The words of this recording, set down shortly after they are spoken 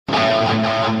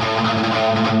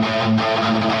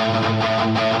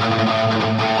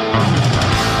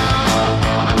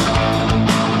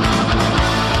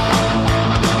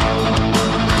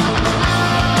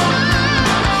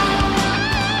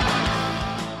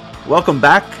Welcome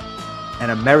back,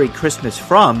 and a Merry Christmas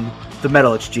from the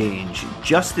Metal Exchange.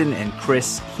 Justin and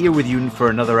Chris here with you for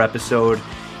another episode.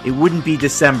 It wouldn't be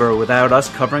December without us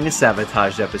covering a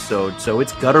Savatage episode, so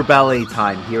it's Gutter Ballet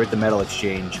time here at the Metal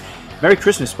Exchange. Merry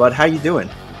Christmas, bud. How you doing?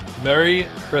 Merry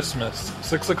Christmas.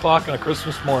 6 o'clock on a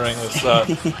Christmas morning, this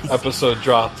episode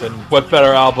dropped, and what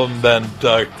better album than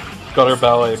Gutter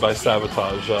Ballet by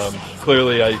Savatage?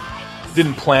 Clearly, I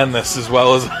didn't plan this as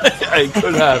well as I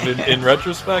could have in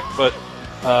retrospect, but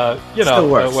still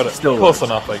works. Close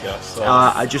enough, I guess.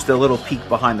 So. Just a little peek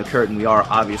behind the curtain. We are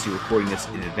obviously recording this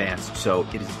in advance, so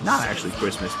it is not actually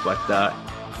Christmas. But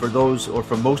for those, or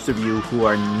for most of you who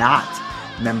are not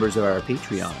members of our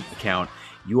Patreon account,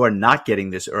 you are not getting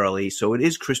this early. So it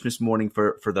is Christmas morning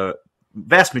for the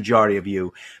vast majority of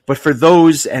you. But for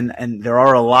those, and there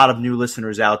are a lot of new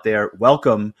listeners out there,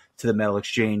 welcome to the Metal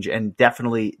Exchange, and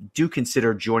definitely do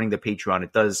consider joining the Patreon.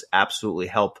 It does absolutely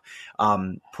help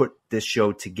put this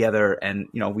show together, and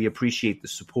we appreciate the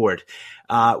support.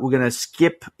 We're going to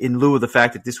skip, in lieu of the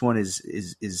fact that this one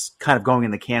is kind of going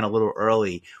in the can a little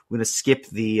early, we're going to skip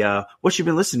the what you've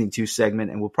been listening to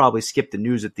segment, and we'll probably skip the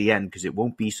news at the end because it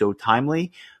won't be so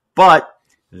timely. But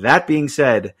that being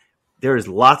said, there is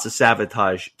lots of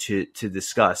Savatage to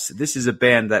discuss. This is a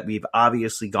band that we've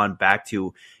obviously gone back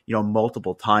to,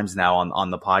 multiple times now on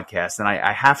the podcast. And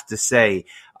I have to say,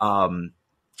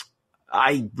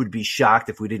 I would be shocked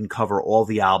if we didn't cover all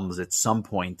the albums at some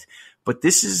point. But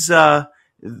this is,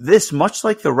 much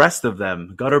like the rest of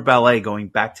them, Gutter Ballet going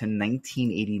back to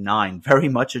 1989, very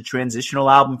much a transitional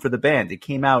album for the band. It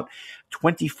came out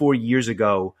 24 years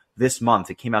ago this month.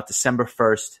 It came out December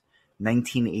 1st,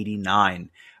 1989.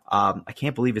 I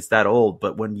can't believe it's that old,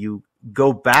 but when you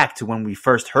go back to when we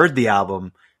first heard the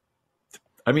album,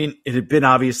 I mean, it had been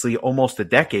obviously almost a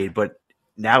decade, but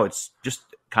now it's just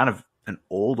kind of an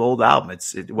old album. I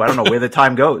don't know where the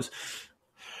time goes.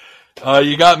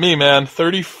 You got me, man.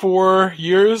 34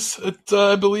 years,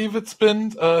 I believe it's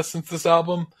been since this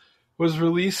album was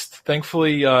released.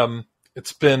 Thankfully,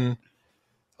 it's been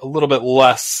a little bit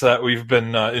less that we've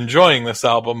been enjoying this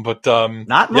album, but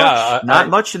not much. Not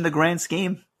much in the grand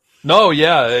scheme. No,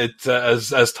 yeah. It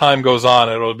as time goes on,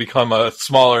 it'll become a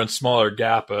smaller and smaller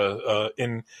gap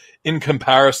in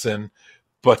comparison.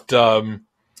 But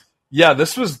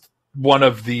this was one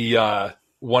of the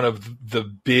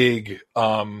big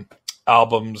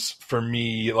albums for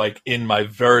me, like in my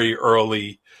very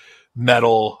early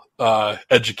metal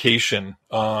education.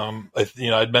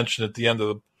 I'd mentioned at the end of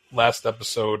the last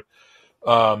episode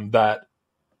that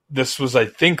this was, I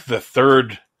think, the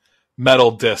third metal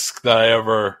disc that I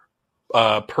ever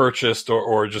purchased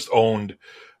or just owned.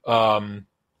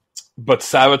 But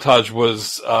Savatage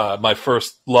was my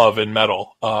first love in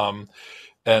metal. And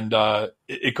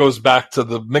it goes back to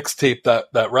the mixtape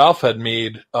that Ralph had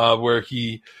made, where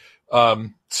he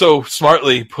so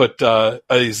smartly put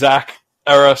a Zach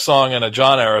era song and a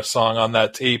John era song on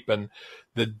that tape. And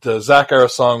the Zach era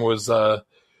song was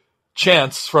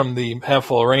Chance from the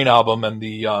Handful of Rain album, and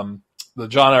the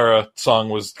John era song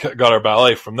was Gutter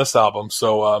Ballet from this album.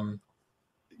 So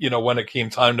when it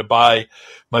came time to buy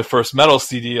my first metal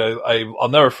CD, I'll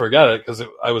never forget it because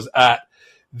I was at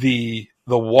the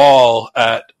wall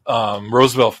at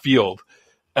Roosevelt Field,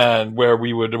 and where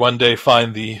we would one day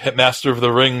find the Master of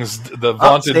the Rings, the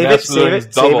vaunted Master of the Rings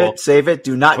double. Save it.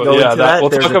 Do not go into that.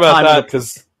 We'll talk about that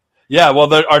because,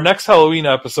 our next Halloween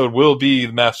episode will be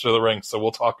the Master of the Rings, so we'll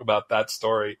talk about that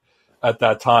story at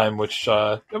that time, which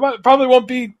probably won't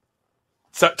be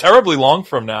terribly long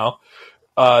from now.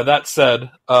 That said,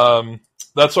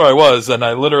 that's where I was, and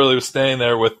I literally was standing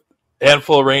there with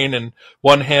Handful of Rain in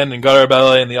one hand and Gutter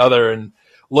Ballet in the other, and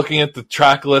looking at the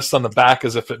track list on the back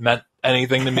as if it meant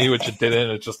anything to me, which it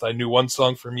didn't. It just, I knew one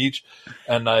song from each,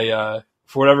 and I,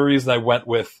 for whatever reason, I went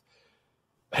with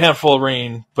Handful of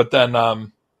Rain. But then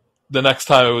the next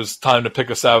time it was time to pick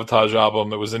a Savatage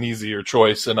album, it was an easier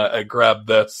choice, and I grabbed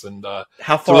this. And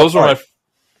how far? So those apart? Were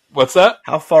what's that?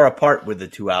 How far apart were the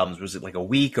two albums? Was it like a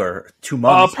week or 2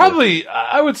 months?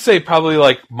 I would say probably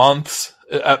like months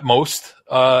at most.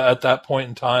 At that point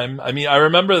in time, I mean, I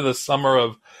remember the summer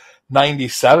of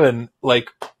 '97. Like,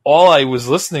 all I was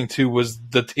listening to was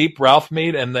the tape Ralph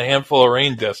made and the Handful of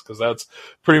Rain disc, because that's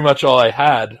pretty much all I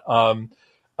had.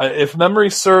 If memory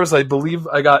serves, I believe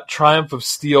I got Triumph of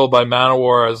Steel by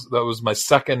Manowar. That was my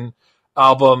second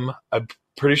album. I'm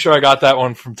pretty sure I got that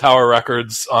one from Tower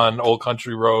Records on Old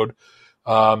Country Road.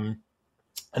 And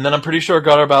then I'm pretty sure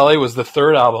Gutter Ballet was the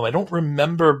third album. I don't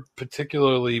remember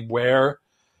particularly where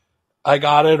I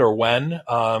got it or when,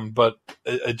 but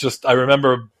I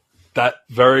remember that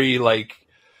very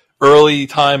early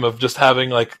time of just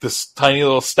having like this tiny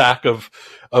little stack of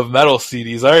metal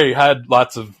CDs. I already had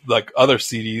lots of like other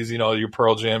CDs, you know, your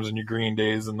Pearl Jams and your Green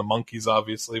Days and the Monkees,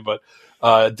 obviously, but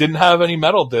didn't have any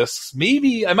metal discs.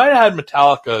 Maybe I might have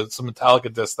had some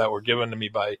Metallica discs that were given to me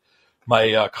by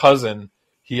my cousin.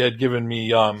 He had given me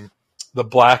the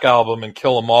Black Album and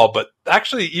Kill 'Em All, but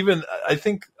actually, even I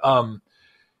think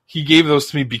he gave those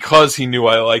to me because he knew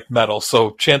I liked metal.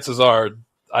 So chances are,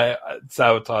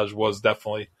 Savatage was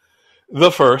definitely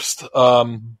the first.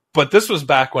 But this was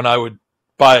back when I would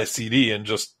buy a CD and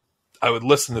I would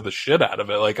listen to the shit out of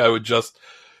it. Like I would just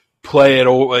play it,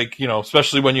 like, you know,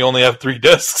 especially when you only have 3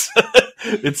 discs,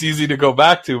 it's easy to go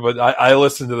back to, but I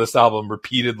listened to this album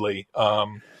repeatedly.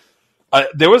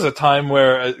 There was a time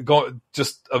where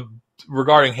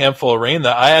regarding Handful of Rain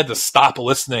that I had to stop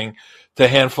listening to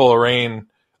Handful of Rain.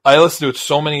 I listened to it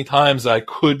so many times that I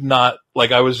could not,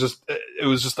 like, I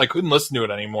couldn't listen to it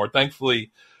anymore.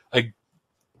 Thankfully, I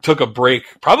took a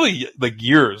break, probably like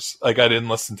years. Like I didn't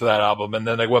listen to that album, and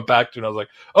then I went back to it and I was like,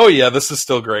 oh yeah, this is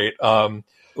still great. Well,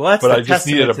 that's but the I just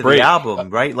needed a testament to break. the album,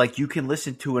 right? Like you can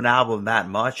listen to an album that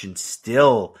much and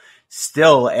still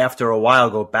after a while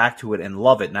go back to it and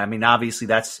love it. And I mean, obviously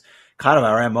that's kind of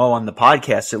our MO on the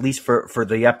podcast, at least for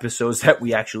the episodes that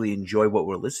we actually enjoy what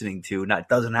we're listening to. Now, it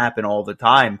doesn't happen all the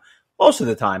time, most of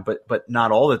the time, but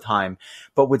not all the time.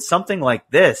 But with something like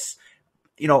this,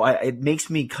 you know, it makes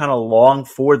me kind of long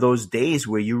for those days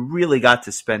where you really got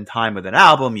to spend time with an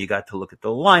album. You got to look at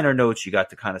the liner notes. You got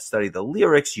to kind of study the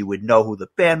lyrics. You would know who the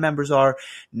band members are.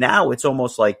 Now it's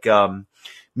almost like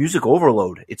music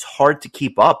overload. It's hard to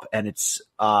keep up, and it's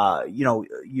you know,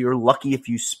 you're lucky if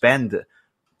you spend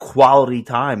quality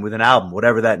time with an album,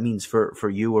 whatever that means for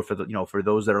you or for the, you know, for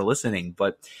those that are listening.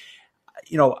 But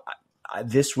you know,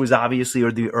 this was obviously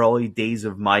the early days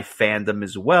of my fandom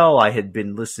as well. I had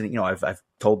been listening, you know, I've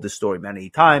told this story many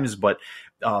times, but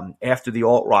after the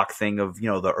alt rock thing of, you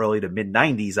know, the early to mid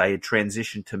 90s, I had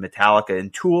transitioned to Metallica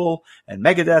and Tool and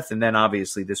Megadeth. And then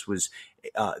obviously this was,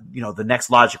 you know, the next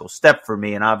logical step for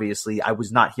me. And obviously I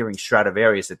was not hearing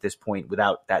Stratovarius at this point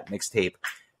without that mixtape.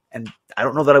 And I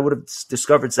don't know that I would have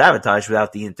discovered Savatage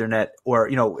without the internet, or,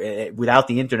 you know, without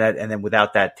the internet and then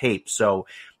without that tape. So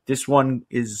this one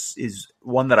is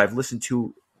one that I've listened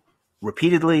to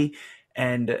repeatedly,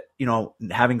 and, you know,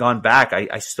 having gone back,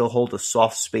 I still hold a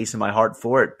soft space in my heart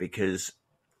for it because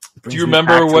it do you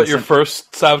remember what your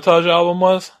first Savatage album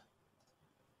was?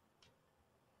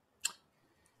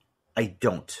 I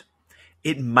don't.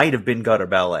 It might have been Gutter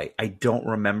Ballet. I don't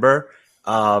remember.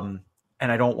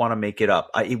 And I don't want to make it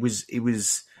up. It was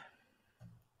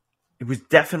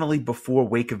definitely before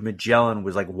Wake of Magellan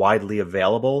was like widely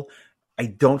available. I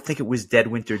don't think it was Dead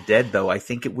Winter Dead though. I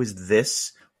think it was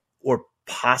this or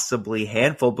possibly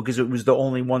Handful, because it was the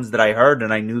only ones that I heard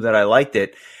and I knew that I liked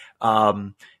it.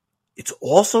 It's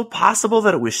also possible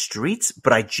that it was Streets,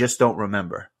 but I just don't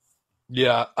remember.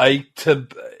 Yeah,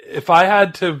 if I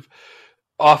had to,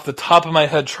 off the top of my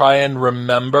head, try and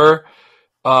remember,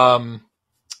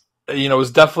 you know, it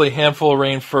was definitely Handful of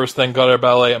Rain first, then Gutter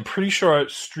Ballet. I'm pretty sure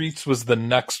Streets was the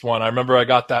next one. I remember I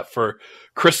got that for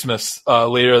Christmas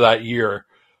later that year.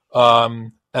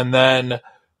 And then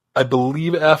I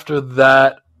believe after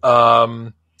that,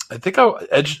 I think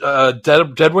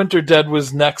Dead Winter Dead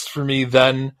was next for me,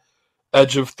 then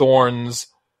Edge of Thorns.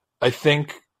 I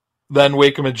think then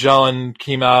Wake of Magellan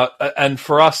came out. And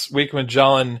for us, Wake of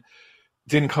Magellan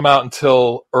didn't come out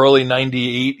until early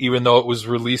 98, even though it was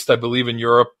released, I believe, in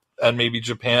Europe and maybe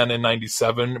Japan in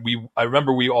 97. I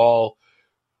remember we all,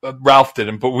 Ralph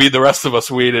didn't, but the rest of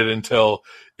us waited until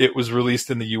it was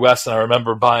released in the US. And I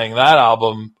remember buying that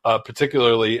album,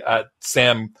 particularly at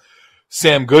Sam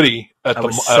Goody at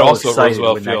Roosevelt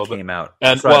Field. That came out.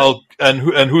 And well, and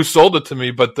who sold it to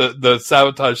me? But the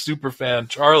Savatage superfan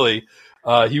Charlie,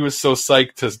 he was so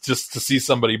psyched to see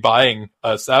somebody buying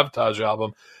a Savatage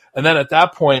album. And then at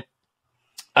that point,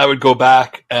 I would go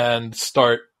back and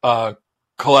start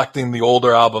collecting the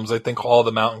older albums. I think Hall of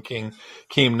the Mountain King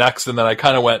came next, and then I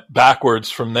kind of went backwards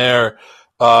from there.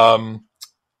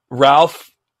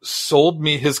 Ralph sold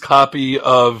me his copy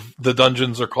of The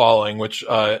Dungeons Are Calling, which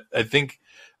I think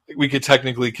we could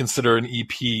technically consider an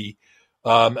EP.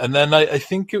 And then I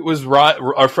think it was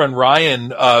our friend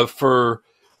Ryan for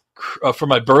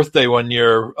my birthday one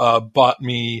year bought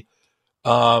me.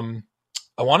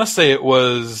 I want to say it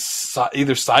was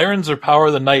either Sirens or Power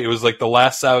of the Night. It was like the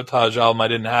last Savatage album I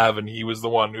didn't have, and he was the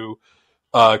one who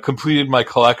completed my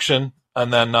collection.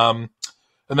 And then I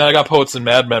got Poets and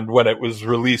Madmen when it was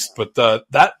released. But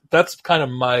that's kind of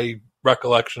my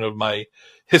recollection of my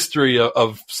history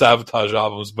of Savatage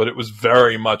albums, but it was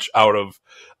very much out of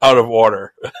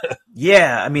order.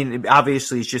 Yeah, I mean,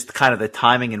 obviously it's just kind of the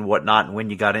timing and whatnot and when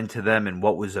you got into them and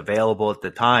what was available at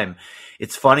the time.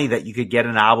 It's funny that you could get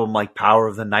an album like Power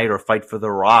of the Night or Fight for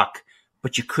the Rock,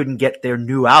 but you couldn't get their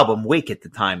new album, Wake, at the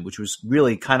time, which was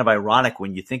really kind of ironic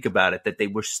when you think about it, that they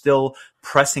were still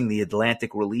pressing the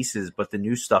Atlantic releases, but the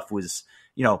new stuff was,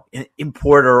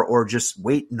 import or just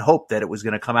wait and hope that it was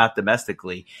going to come out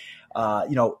domestically.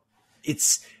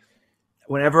 It's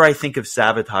whenever I think of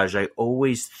Savatage, I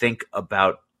always think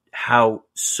about how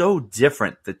so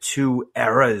different the two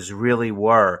eras really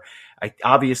were.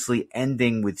 Obviously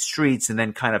ending with Streets and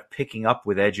then kind of picking up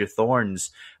with Edge of Thorns.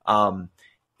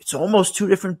 It's almost two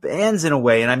different bands in a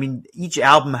way. And I mean, each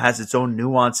album has its own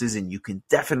nuances and you can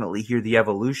definitely hear the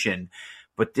evolution.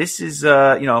 But this is,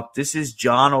 this is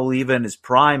John Oliva in his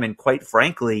prime. And quite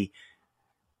frankly,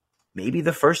 maybe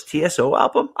the first TSO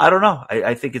album. I don't know.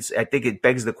 I think it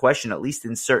begs the question, at least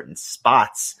in certain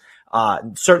spots,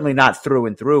 certainly not through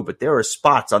and through, but there are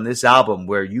spots on this album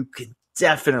where you can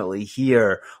definitely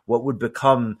hear what would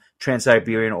become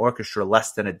Trans-Siberian Orchestra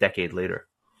less than a decade later.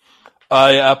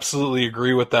 I absolutely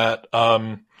agree with that.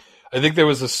 I think there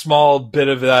was a small bit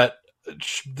of that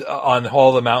on Hall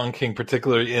of the Mountain King,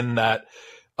 particularly in that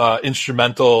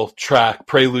instrumental track,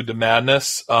 Prelude to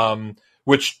Madness,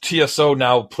 which TSO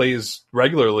now plays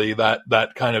regularly,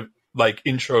 that kind of like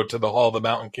intro to the Hall of the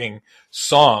Mountain King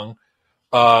song,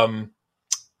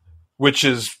 which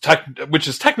is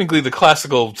technically the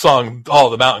classical song, Hall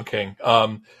of the Mountain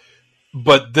King.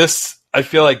 But this, I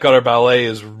feel like Gutter Ballet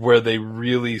is where they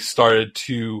really started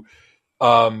to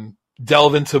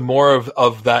delve into more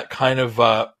of that kind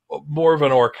of more of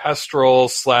an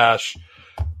orchestral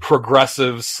 /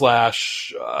 progressive /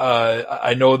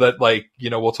 I know that, like,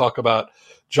 we'll talk about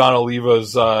John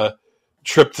Oliva's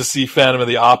trip to see Phantom of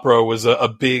the Opera was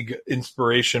a big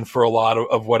inspiration for a lot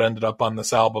of what ended up on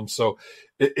this album. So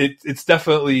it's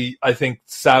definitely, I think,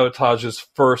 Savatage's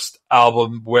first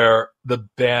album where the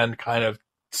band kind of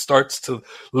starts to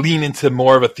lean into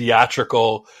more of a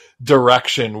theatrical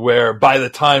direction, where by the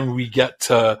time we get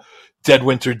to Dead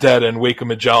Winter Dead and Wake of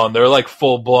Magellan, they're like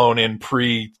full blown in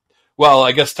well,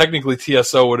 I guess technically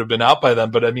TSO would have been out by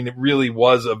then, but I mean, it really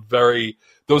was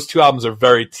those two albums are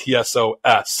very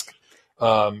TSO-esque,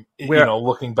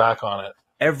 looking back on it.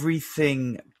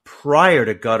 Everything prior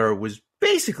to Gutter was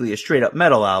basically a straight up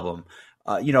metal album.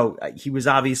 He was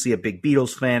obviously a big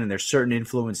Beatles fan and there's certain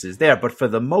influences there, but for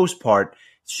the most part,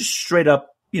 it's just straight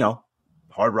up,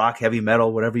 hard rock, heavy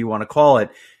metal, whatever you want to call it.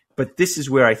 But this is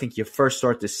where I think you first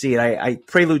start to see it.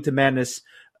 Prelude to Madness,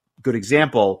 good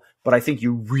example, but I think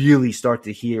you really start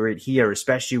to hear it here,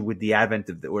 especially with the advent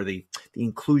of the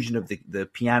inclusion of the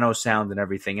piano sound and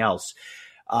everything else.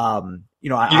 You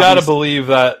got to believe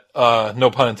that,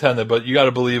 no pun intended, but you got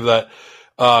to believe that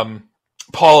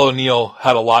Paul O'Neill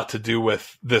had a lot to do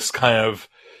with this kind of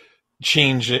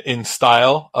change in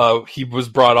style. He was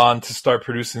brought on to start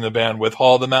producing the band with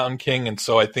Hall of the Mountain King, and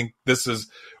so I think this is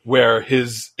where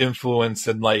his influence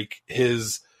and like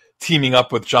his teaming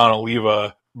up with John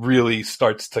Oliva really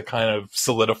starts to kind of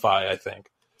solidify, I think.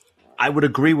 I would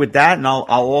agree with that, and I'll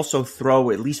also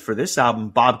throw, at least for this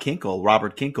album, Robert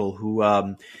Kinkle,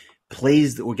 who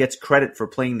plays or gets credit for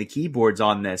playing the keyboards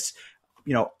on this.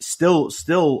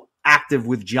 Still active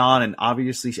with John, and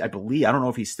obviously, I don't know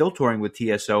if he's still touring with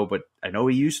TSO, but I know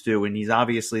he used to, and he's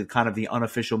obviously kind of the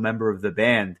unofficial member of the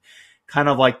band, kind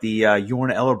of like the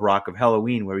Jorn Ellerbrock of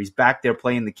Halloween, where he's back there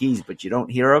playing the keys, but you don't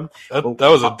hear him. That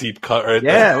was a deep cut right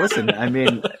there. Yeah, listen, I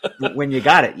mean, when you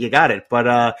got it, you got it.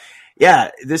 But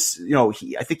this,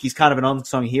 I think he's kind of an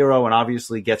unsung hero, and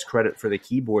obviously gets credit for the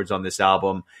keyboards on this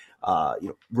album.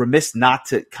 Remiss not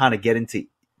to kind of get into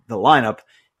the lineup.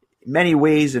 In many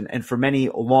ways, and for many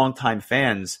longtime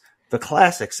fans, the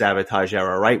classic Savatage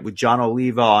era, right? With John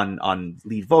Oliva on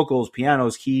lead vocals,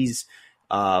 pianos, keys,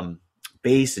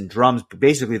 bass, and drums.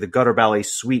 Basically, the Gutter Ballet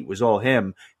suite was all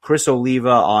him. Chris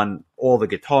Oliva on all the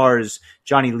guitars,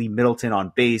 Johnny Lee Middleton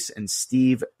on bass, and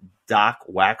Steve Doc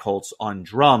Wackholtz on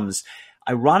drums.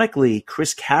 Ironically,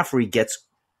 Chris Caffrey gets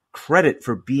credit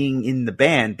for being in the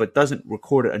band, but doesn't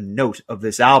record a note of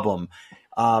this album.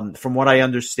 From what I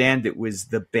understand, it was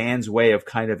the band's way of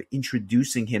kind of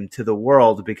introducing him to the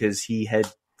world, because he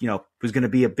had, was going to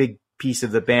be a big piece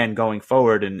of the band going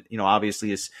forward, and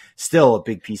obviously is still a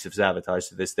big piece of Savatage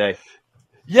to this day.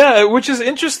 Yeah, which is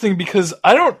interesting because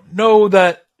I don't know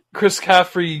that Chris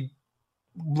Caffrey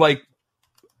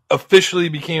officially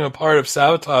became a part of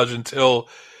Savatage until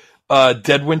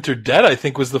Dead Winter Dead, I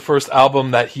think, was the first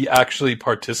album that he actually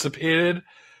participated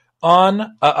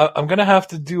on. I'm going to have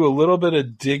to do a little bit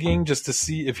of digging just to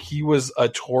see if he was a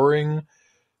touring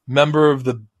member of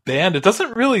the band. It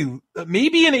doesn't really,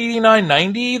 maybe in 89,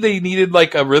 90, they needed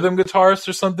like a rhythm guitarist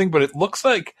or something, but it looks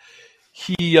like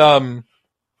he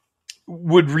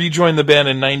would rejoin the band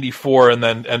in 94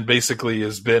 and basically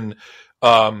has been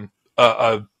a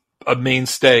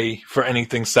mainstay for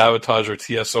anything Savatage or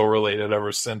TSO related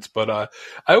ever since. But I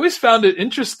always found it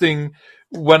interesting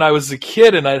when I was a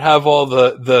kid and I'd have all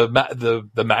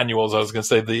the manuals, I was going to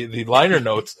say the liner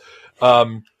notes.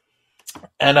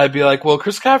 And I'd be like, well,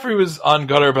 Chris Caffery was on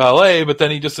Gutter Ballet, but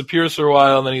then he disappears for a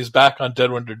while and then he's back on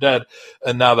Dead When They're Dead.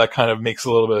 And now that kind of makes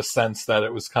a little bit of sense that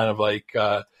it was kind of like,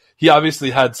 he obviously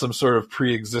had some sort of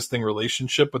pre-existing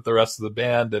relationship with the rest of the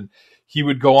band, and he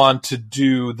would go on to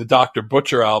do the Dr.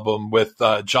 Butcher album with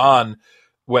John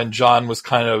when John was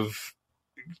kind of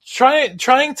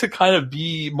trying to kind of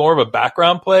be more of a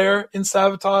background player in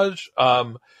Savatage.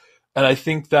 And I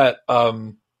think that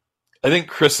I think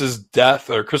Chris's death,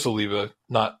 or Chris Oliva,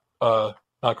 not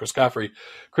Chris Caffery,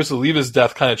 Chris Oliva's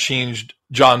death kind of changed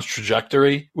John's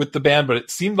trajectory with the band, but it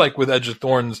seemed like with Edge of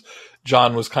Thorns,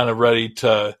 John was kind of ready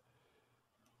to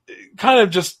kind of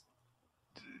just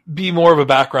be more of a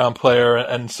background player.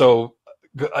 And so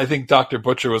I think Dr.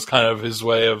 Butcher was kind of his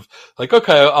way of like,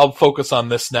 okay, I'll focus on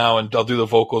this now and I'll do the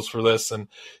vocals for this. And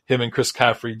him and Chris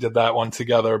Caffery did that one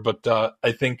together. But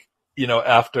I think,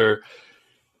 after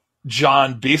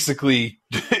John basically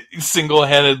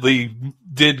single-handedly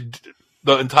did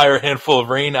the entire Handful of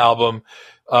Rain album,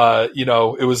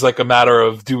 it was like a matter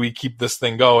of, do we keep this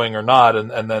thing going or not?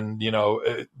 And then,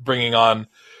 bringing on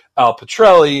Al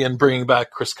Petrelli and bringing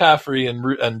back Chris Caffery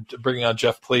and bringing on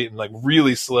Jeff Plate and like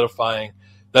really solidifying.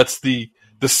 That's the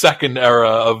second era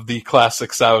of the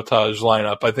classic Savatage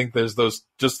lineup. I think there's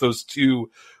those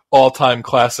two all-time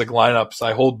classic lineups.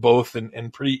 I hold both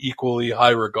in pretty equally high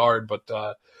regard, but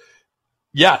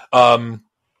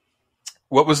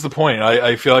what was the point?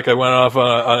 I feel like I went off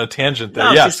on a tangent there.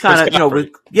 No, yeah, just kind of,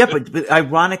 but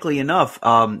ironically enough,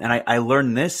 and I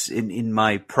learned this in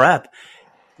my prep,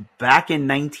 back in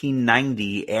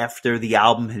 1990, after the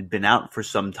album had been out for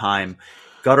some time,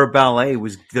 Gutter Ballet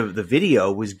was, the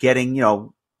video was getting,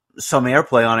 some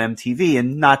airplay on MTV,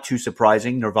 and not too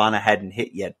surprising, Nirvana hadn't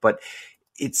hit yet, but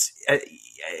it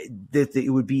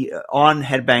would be on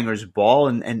Headbangers Ball,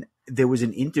 and there was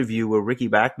an interview where Ricky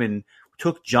Bachman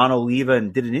took John Oliva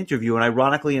and did an interview, and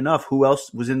ironically enough, who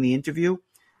else was in the interview?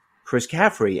 Chris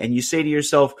Caffery. And you say to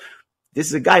yourself, this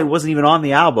is a guy who wasn't even on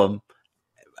the album,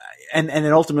 and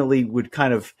then ultimately would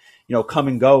kind of, come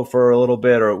and go for a little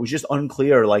bit, or it was just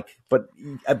unclear. But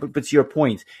to your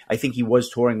point, I think he was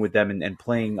touring with them and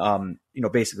playing,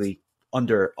 basically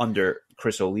under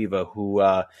Chris Oliva, who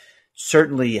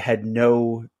certainly had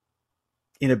no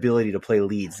inability to play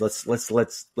leads. Let's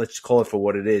call it for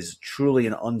what it is. Truly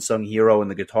an unsung hero in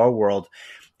the guitar world,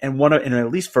 and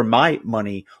at least for my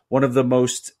money, one of the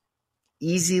most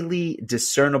easily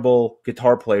discernible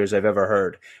guitar players I've ever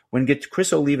heard. When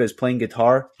Chris Oliva is playing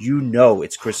guitar,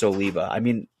 it's Chris Oliva. I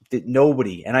mean,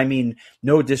 nobody, and I mean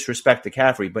no disrespect to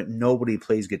Caffery, but nobody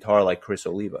plays guitar like Chris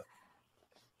Oliva.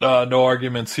 No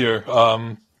arguments here.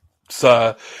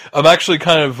 So I'm actually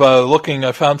kind of looking.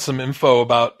 I found some info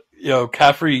about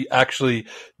Caffery actually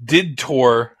did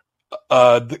tour,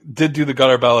 did do the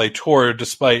Gutter Ballet tour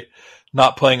despite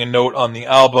not playing a note on the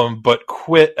album, but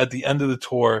quit at the end of the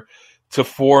tour to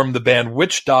form the band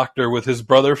Witch Doctor with his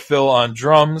brother Phil on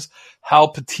drums, Hal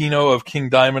Patino of King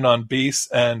Diamond on bass,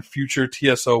 and future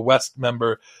TSO West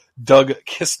member Doug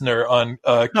Kistner on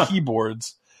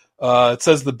keyboards. It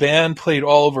says the band played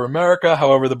all over America.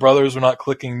 However, the brothers were not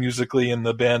clicking musically and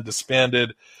the band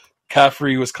disbanded.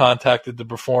 Caffery was contacted to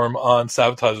perform on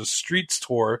Savage's Streets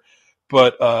tour,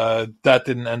 but that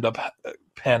didn't end up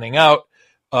panning out.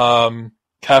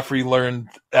 Caffery learned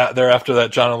thereafter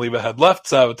that John Oliva had left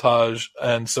Savatage,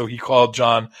 and so he called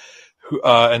John,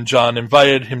 and John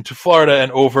invited him to Florida,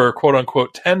 and over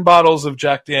quote-unquote 10 bottles of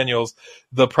Jack Daniels,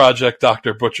 the project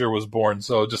Dr. Butcher was born.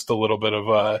 So just a little bit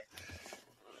of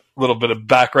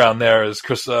background there is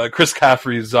Chris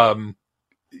Caffery's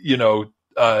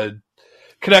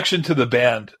connection to the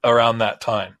band around that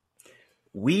time.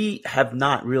 We have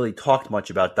not really talked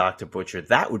much about Dr. Butcher.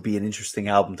 That would be an interesting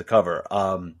album to cover.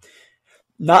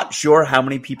 Not sure how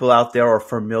many people out there are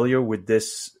familiar with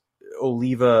this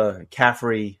Oliva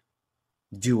Caffery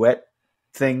duet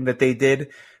thing that they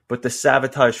did, but the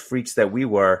Savatage freaks that we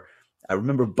were, I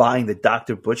remember buying the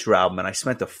Dr. Butcher album, and I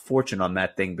spent a fortune on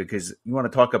that thing because you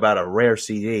want to talk about a rare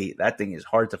CD. That thing is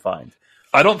hard to find.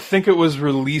 I don't think it was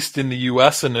released in the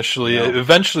U.S. initially. No. It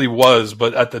eventually was,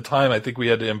 but at the time, I think we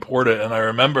had to import it. And I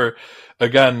remember,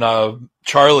 again,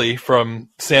 Charlie from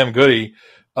Sam Goody.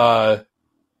 I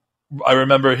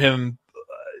remember him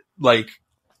like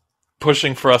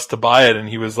pushing for us to buy it, and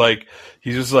he was like,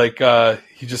 I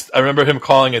remember him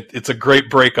calling it. It's a great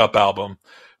breakup album.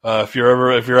 If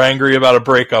you're angry about a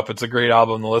breakup, it's a great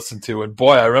album to listen to. And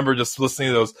boy, I remember just listening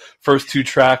to those first 2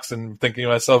 tracks and thinking to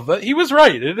myself that he was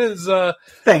right. It is.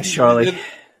 Thanks, Charlie.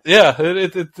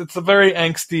 It's a very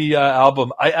angsty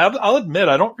album. I'll admit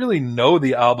I don't really know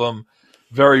the album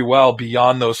very well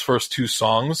beyond those first 2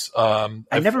 songs. I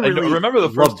remember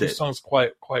the first 2 songs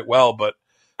quite well, but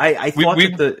I thought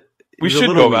we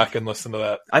should go back and listen to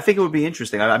that. I think it would be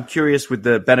interesting. I'm curious, with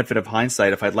the benefit of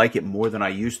hindsight, if I'd like it more than I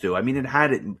used to. I mean, it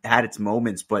had its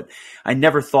moments, but I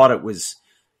never thought it was,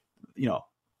 it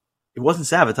wasn't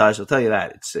Savatage. I'll tell you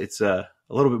that. It's a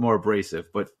little bit more abrasive,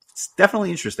 but it's definitely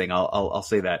interesting. I'll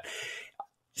say that.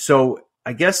 So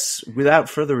I guess without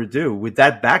further ado, with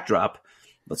that backdrop,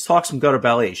 let's talk some Gutter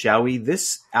Ballet, shall we?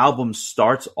 This album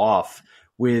starts off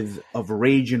with Of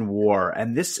Rage and War,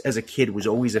 and this, as a kid, was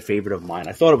always a favorite of mine.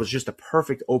 I thought it was just a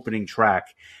perfect opening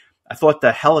track. I thought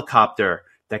the helicopter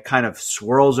that kind of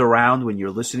swirls around when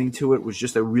you're listening to it was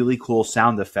just a really cool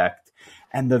sound effect.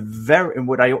 And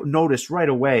what I noticed right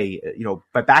away,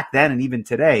 but back then and even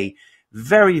today,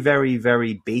 very, very,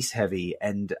 very bass heavy.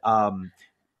 And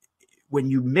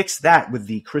when you mix that with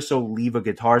the Chris Oliva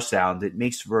guitar sound, it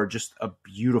makes for just a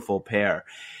beautiful pair.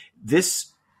 This,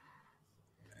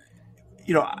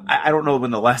 I don't know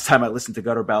when the last time I listened to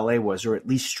Gutter Ballet was, or at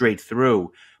least straight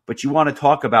through, but you want to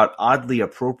talk about oddly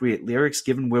appropriate lyrics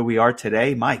given where we are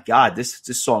today. My God, this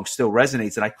song still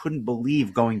resonates. And I couldn't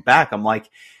believe, going back, I'm like,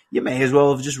 you may as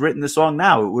well have just written the song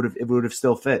now. It would have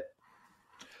still fit.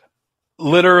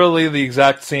 Literally the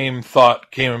exact same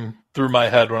thought came through my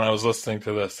head when I was listening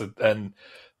to this. And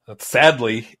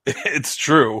sadly, it's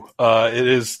true. It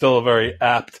is still a very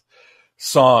apt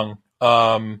song.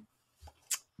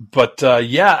 But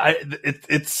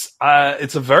it's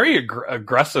a very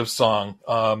aggressive song.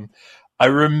 I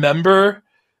remember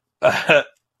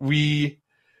we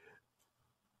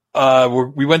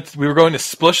were going to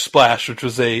Splish Splash, which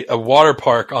was a water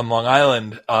park on Long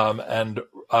Island, and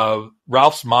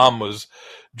Ralph's mom was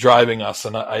driving us,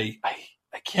 and I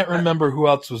can't remember who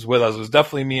else was with us. It was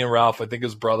definitely me and Ralph. I think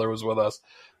his brother was with us.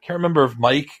 Can't remember if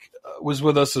Mike was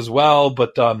with us as well,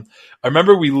 but I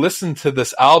remember we listened to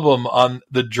this album on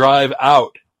the drive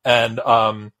out, and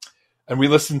we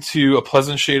listened to A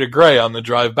Pleasant Shade of Grey on the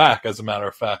drive back, as a matter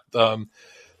of fact.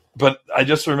 But I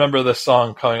just remember this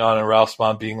song coming on and Ralph's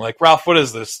mom being like, "Ralph, what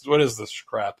is this? What is this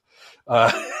crap?"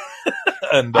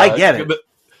 And I get it.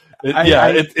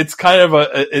 It's kind of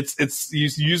it's you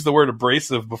used the word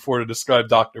abrasive before to describe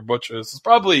Dr. Butcher. This is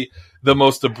probably the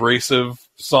most abrasive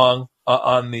song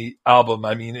on the album.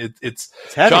 I mean, it's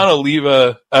John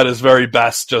Oliva at his very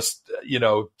best, just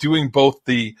doing both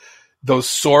those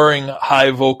soaring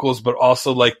high vocals, but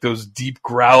also like those deep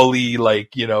growly,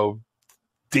 like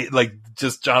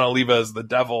just John Oliva as the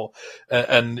devil,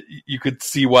 and you could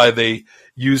see why they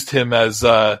used him as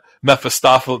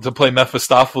Mephistopheles to play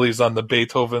Mephistopheles on the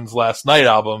Beethoven's Last Night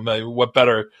album. What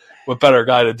better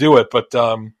guy to do it? But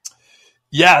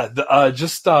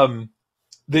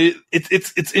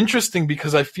it's interesting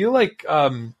because I feel like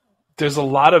there's a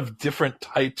lot of different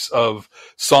types of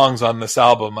songs on this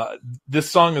album. This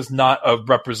song is not a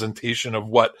representation of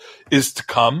what is to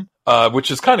come.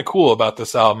 Which is kind of cool about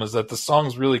this album, is that the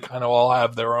songs really kind of all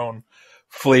have their own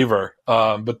flavor.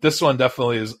 But this one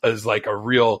definitely is like a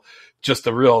real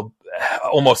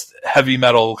almost heavy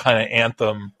metal kind of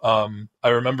anthem. I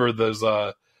remember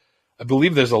I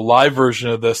believe there's a live version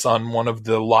of this on one of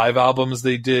the live albums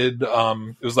they did.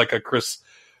 It was like a Chris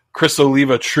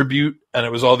Oliva tribute, and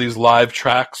it was all these live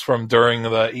tracks from during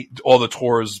all the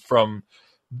tours from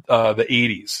the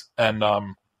 80s. And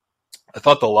I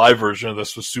thought the live version of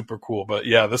this was super cool, but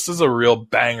yeah, this is a real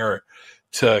banger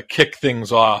to kick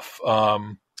things off.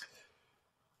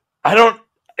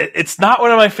 It's not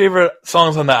one of my favorite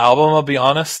songs on the album, I'll be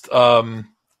honest. I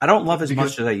don't love as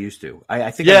much as I used to.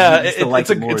 I think I used to like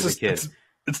it more as a kid.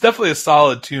 It's definitely a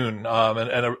solid tune,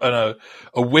 and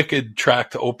a wicked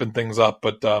track to open things up,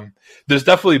 but there's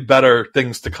definitely better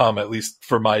things to come, at least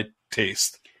for my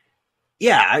taste.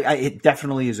 Yeah, it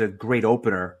definitely is a great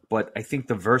opener, but I think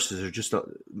the verses are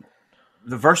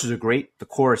the verses are great. The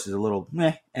chorus is a little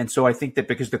meh, and so I think that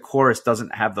because the chorus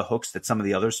doesn't have the hooks that some of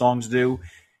the other songs do,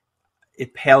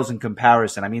 it pales in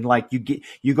comparison. I mean, like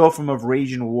you go from Of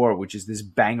Rage and War, which is this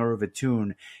banger of a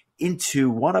tune, into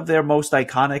one of their most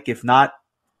iconic, if not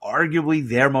arguably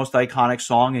their most iconic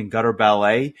song in Gutter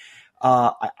Ballet.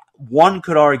 One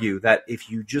could argue that if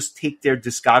you just take their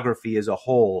discography as a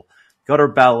whole, Gutter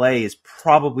Ballet is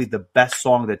probably the best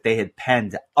song that they had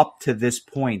penned up to this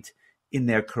point in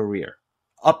their career.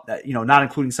 Not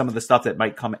including some of the stuff that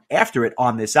might come after it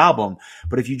on this album,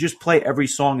 but if you just play every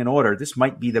song in order, this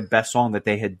might be the best song that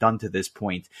they had done to this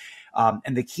point.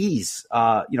 And the keys,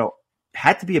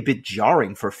 had to be a bit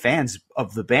jarring for fans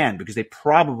of the band because they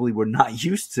probably were not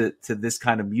used to this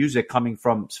kind of music coming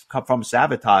from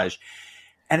Savatage.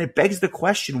 And it begs the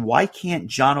question, why can't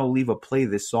John Oliva play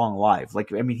this song live?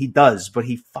 He does, but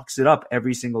he fucks it up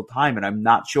every single time, and I'm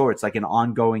not sure. It's like an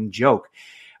ongoing joke.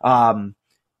 I'll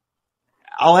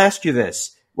ask you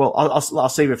this. Well, I'll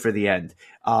save it for the end.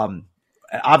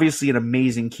 Obviously, an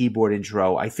amazing keyboard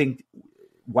intro. I think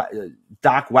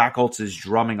Doc Wacholtz's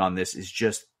drumming on this is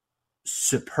just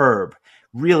superb,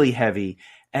 really heavy,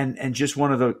 and just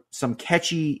one of some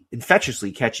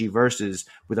infectiously catchy verses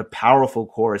with a powerful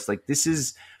chorus. Like this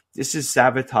is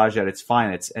Savatage at its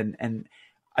finest. And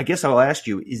I guess I'll ask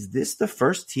you, is this the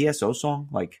first TSO song?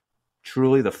 Like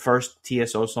truly the first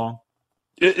TSO song?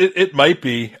 It might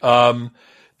be.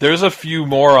 There's a few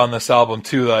more on this album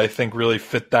too that I think really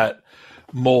fit that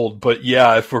mold. But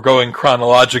yeah, if we're going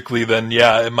chronologically, then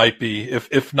yeah, it might be.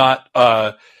 If not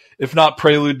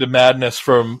Prelude to Madness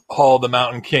from Hall of the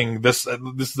Mountain King, this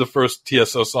is the first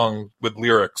TSO song with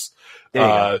lyrics.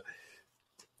 I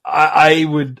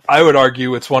would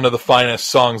argue it's one of the finest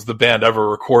songs the band ever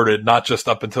recorded, not just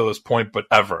up until this point, but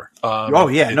ever.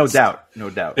 No doubt.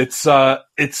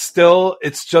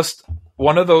 It's just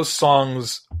one of those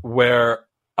songs where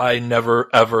I never,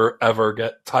 ever, ever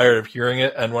get tired of hearing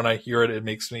it. And when I hear it, it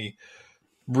makes me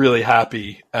really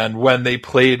happy. And when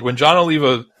John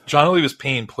Oliva's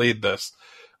Pain played this,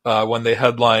 when they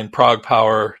headlined Prague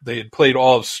Power, they had played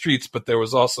all of Streets, but there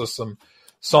was also some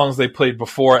songs they played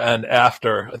before and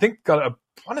after. I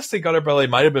want to say Gutter Ballet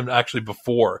might have been actually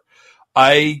before.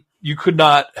 You could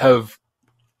not have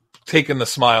taken the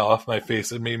smile off my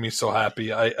face. It made me so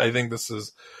happy. I think this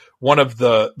is one of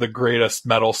the greatest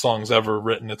metal songs ever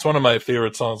written. It's one of my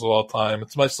favorite songs of all time.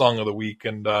 It's my song of the week.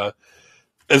 And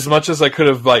as much as I could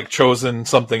have chosen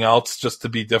something else just to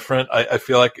be different, I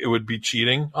feel like it would be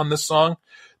cheating on this song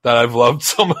that I've loved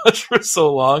so much for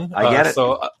so long. I get it.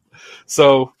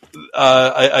 So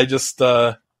I just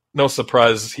no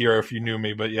surprise here if you knew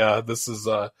me, but yeah, this is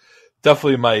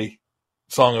definitely my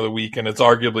song of the week, and it's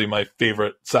arguably my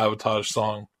favorite Savatage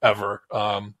song ever.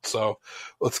 So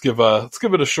let's give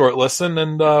it a short listen,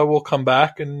 and we'll come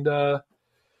back, and I'm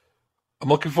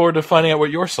looking forward to finding out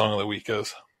what your song of the week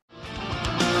is.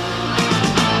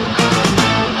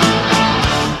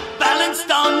 Balanced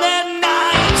on their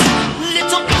nights,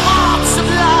 little parts of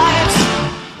life,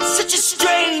 such a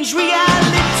strange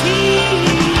reality.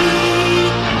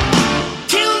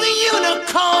 Kill the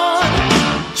unicorn,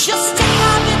 just to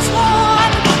have its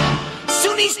horn.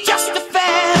 Soon he's just a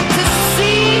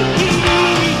fantasy.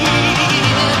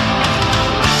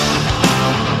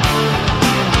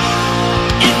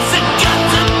 It's a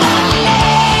gutter ballet,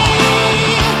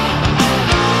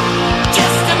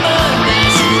 just a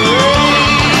murderous rain.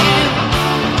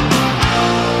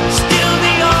 Still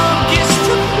the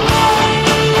orchestra plays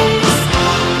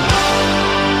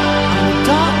on a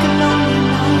dark and lonely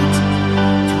night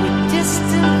to a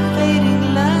distant fading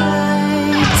light.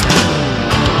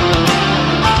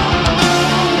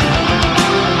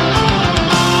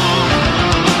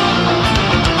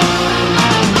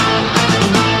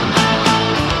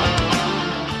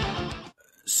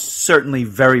 Certainly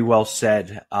very well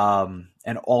said.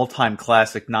 An all-time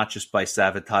classic, not just by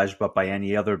Savatage, but by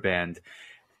any other band.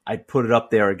 I'd put it up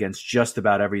there against just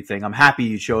about everything. I'm happy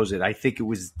you chose it. I think it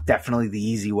was definitely the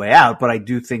easy way out, but I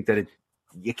do think that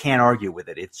you can't argue with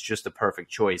it. It's just a perfect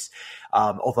choice.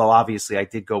 Although obviously I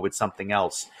did go with something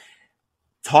else.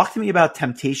 Talk to me about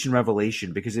Temptation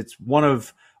Revelation, because it's one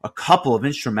of a couple of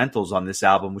instrumentals on this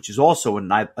album, which is also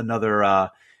another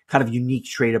kind of unique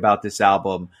trait about this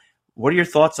album. What are your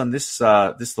thoughts on this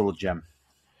little gem?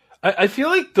 I feel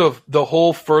like the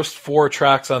whole first 4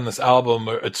 tracks on this album,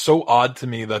 it's so odd to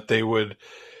me that they would,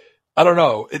 I don't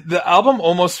know. The album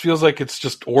almost feels like it's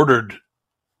just ordered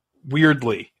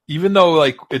weirdly, even though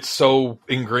it's so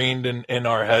ingrained in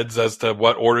our heads as to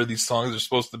what order these songs are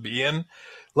supposed to be in.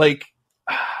 I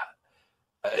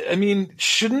mean,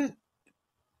 shouldn't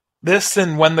this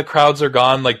and When the Crowds Are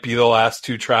Gone be the last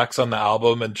 2 tracks on the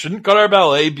album, and shouldn't Gutter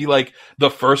Ballet be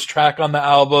the first track on the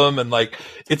album? And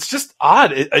it's just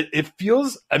odd. It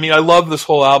feels, I mean, I love this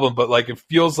whole album, but it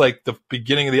feels like the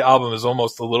beginning of the album is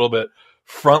almost a little bit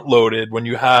front loaded when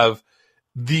you have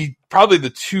probably the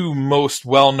two most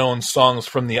well-known songs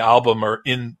from the album are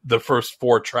in the first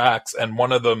 4 tracks, and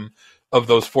one of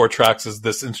those 4 tracks is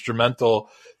this instrumental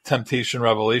Temptation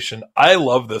Revelation. I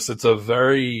love this. It's a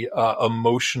very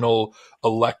emotional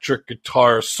electric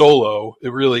guitar solo.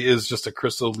 It really is just a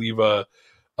Chris Oliva,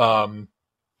 what's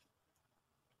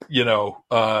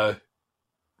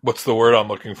the word I'm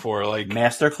looking for? Like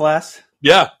masterclass?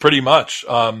 Yeah, pretty much.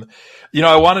 I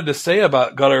wanted to say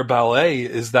about Gutter Ballet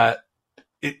is that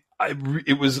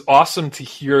it was awesome to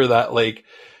hear that, like,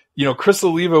 Chris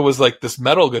Oliva was like this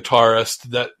metal guitarist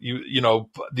that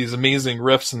these amazing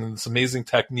riffs and this amazing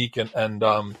technique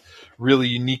and really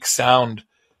unique sound.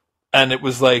 And it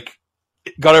was like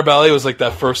Gutter Ballet was like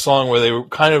that first song where they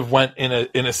kind of went in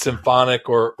a symphonic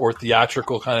or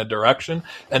theatrical kind of direction,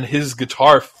 and his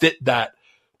guitar fit that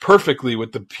perfectly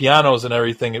with the pianos and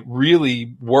everything. It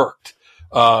really worked.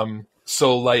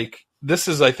 So like this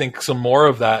is, I think, some more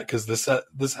of that, because this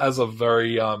has a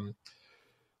very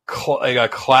like a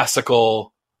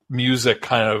classical music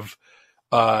kind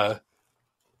of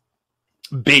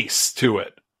bass to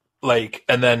it, like,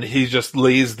 and then he just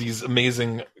lays these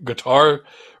amazing guitar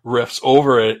riffs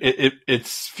over it. It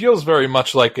feels very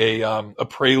much like a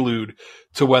prelude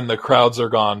to When the Crowds Are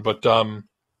Gone. But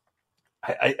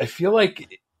I feel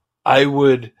like I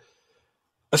would,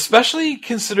 especially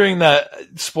considering that,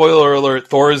 spoiler alert,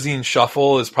 Thorazine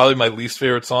Shuffle is probably my least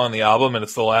favorite song on the album, and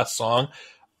it's the last song.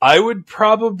 I would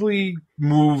probably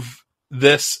move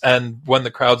this and When the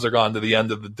Crowds Are Gone to the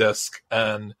end of the disc,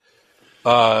 and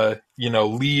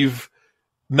leave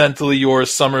Mentally Yours,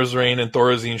 Summer's Rain, and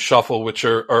Thorazine Shuffle, which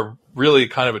are really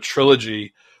kind of a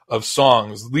trilogy of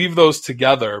songs. Leave those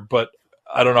together, but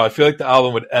I don't know. I feel like the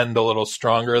album would end a little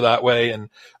stronger that way, and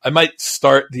I might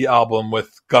start the album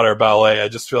with Gutter Ballet. I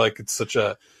just feel like it's such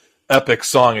a epic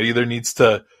song. It either needs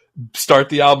to start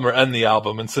the album or end the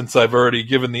album, and since I've already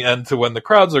given the end to When the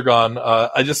Crowds Are Gone,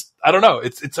 I don't know.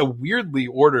 It's a weirdly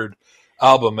ordered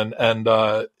album, and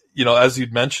as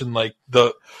you'd mentioned, like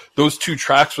those 2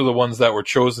 tracks were the ones that were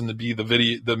chosen to be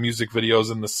the music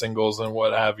videos and the singles and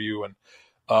what have you, and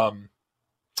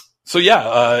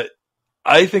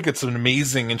I think it's an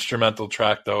amazing instrumental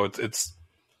track, though. It's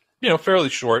fairly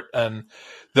short, and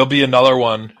there'll be another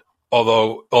one,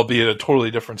 although albeit a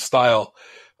totally different style,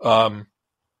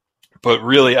 but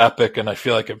really epic. And I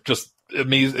feel like it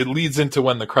leads into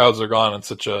When the Crowds Are Gone in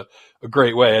such a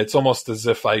great way. It's almost as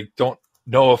if I don't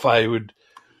know if I would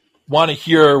want to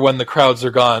hear When the Crowds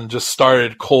Are Gone just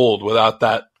started cold without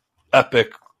that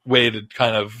epic way to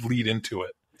kind of lead into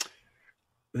it.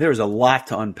 There's a lot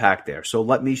to unpack there. So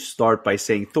let me start by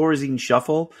saying Thorazine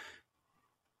Shuffle,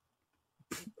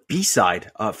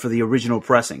 B-side for the original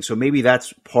pressing. So maybe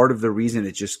that's part of the reason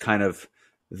it's just kind of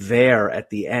there at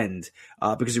the end,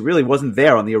 because it really wasn't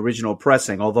there on the original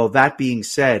pressing. Although that being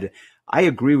said, I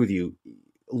agree with you.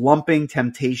 Lumping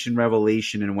Temptation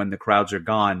Revelation and When the Crowds Are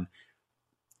Gone,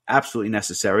 absolutely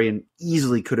necessary, and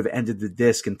easily could have ended the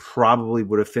disc and probably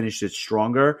would have finished it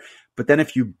stronger. But then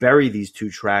if you bury these 2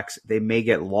 tracks, they may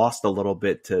get lost a little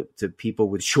bit to people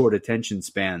with short attention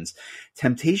spans.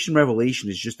 Temptation Revelation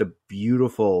is just a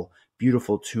beautiful,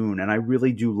 beautiful tune, and I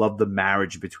really do love the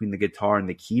marriage between the guitar and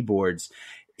the keyboards.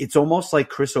 It's almost like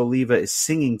Chris Oliva is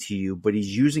singing to you, but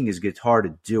he's using his guitar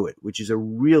to do it, which is a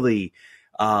really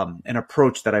an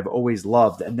approach that I've always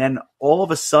loved. And then all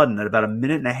of a sudden, at about a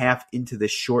minute and a half into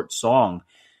this short song,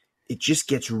 it just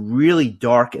gets really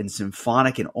dark and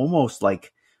symphonic and almost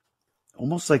like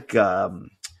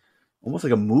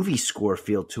a movie score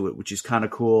feel to it, which is kind of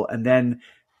cool. And then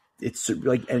it's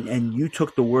like, and you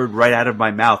took the word right out of my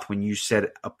mouth when you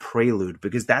said a prelude,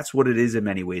 because that's what it is in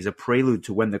many ways, a prelude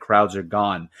to When the Crowds Are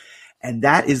Gone. And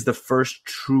that is the first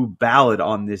true ballad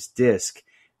on this disc.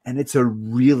 And it's a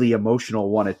really emotional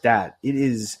one at that.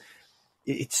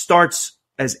 It starts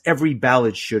as every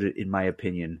ballad should, in my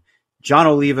opinion. John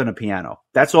Oliva and a piano.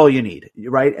 That's all you need,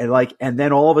 right? And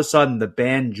then all of a sudden the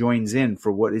band joins in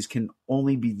for what can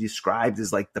only be described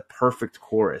as like the perfect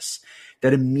chorus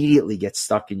that immediately gets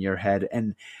stuck in your head.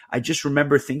 And I just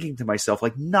remember thinking to myself,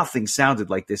 like, nothing sounded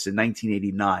like this in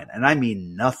 1989. And I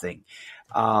mean nothing.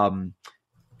 And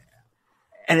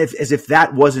as if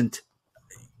that wasn't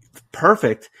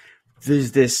perfect,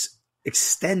 there's this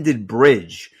extended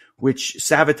bridge, which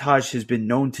Savatage has been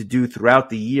known to do throughout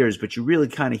the years, but you really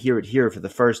kind of hear it here for the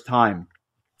first time.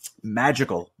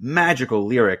 Magical, magical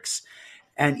lyrics.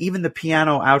 And even the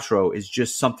piano outro is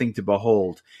just something to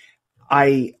behold.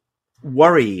 I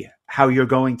worry how you're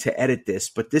going to edit this,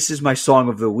 but this is my song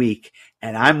of the week,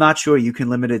 and I'm not sure you can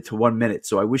limit it to 1 minute,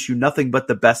 so I wish you nothing but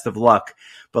the best of luck.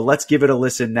 But let's give it a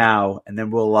listen now, and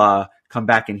then we'll come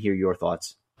back and hear your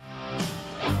thoughts.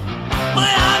 My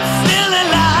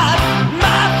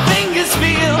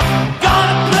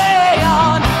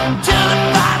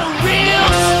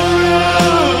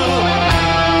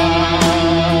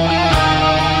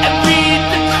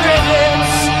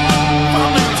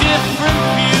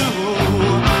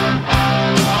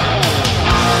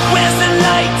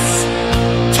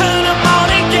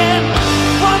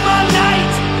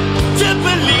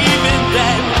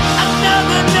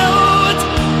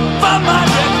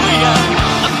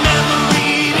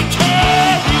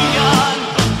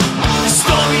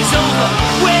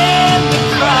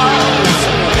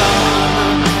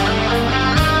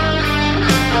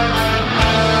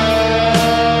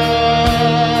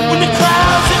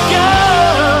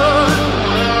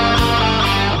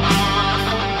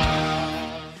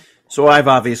So I've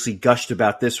obviously gushed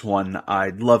about this one.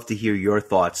 I'd love to hear your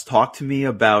thoughts. Talk to me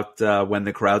about When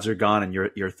the Crowds Are Gone and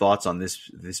your thoughts on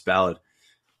this ballad.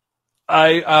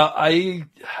 I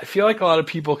feel like a lot of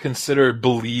people consider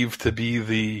Believe to be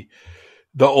the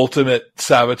ultimate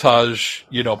Savatage,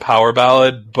 power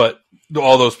ballad, but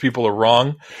all those people are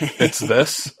wrong. It's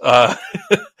this.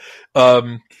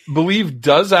 Believe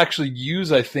does actually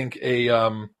use, I think,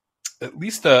 at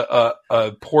least a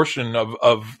portion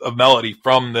of melody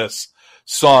from this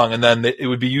song, and then it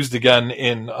would be used again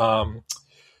in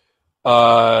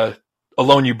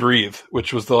Alone You Breathe,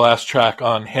 which was the last track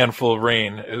on Handful of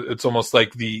Rain. It's almost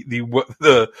like the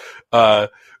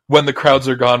When the Crowds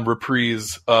Are Gone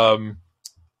reprise.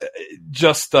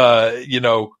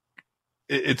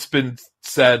 It's been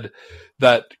said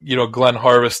that Glenn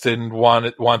Harveston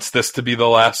wants this to be the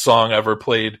last song ever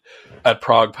played at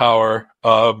Prague Power.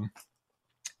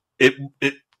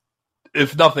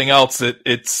 If nothing else,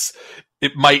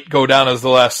 it might go down as the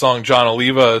last song John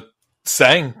Oliva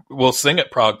will sing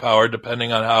at Prague Power,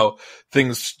 depending on how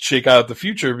things shake out in the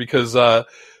future. Because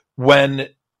when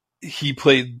he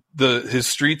played his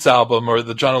Streets album, or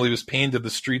the John Oliva's Pain did the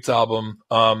Streets album,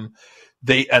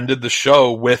 they ended the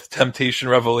show with Temptation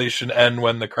Revelation and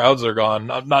When the Crowds Are Gone.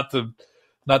 Not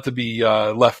to be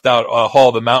left out,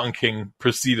 Hall the Mountain King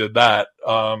preceded that,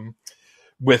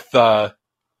 with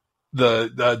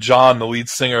the John, the lead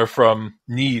singer from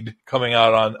Need, coming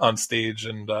out on stage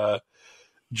and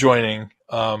joining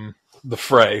the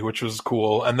fray, which was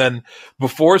cool. And then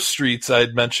before Streets, I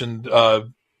had mentioned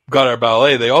Gutter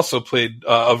Ballet. They also played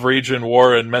Of Rage and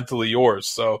War and Mentally Yours.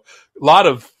 So a lot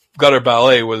of Gutter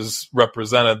Ballet was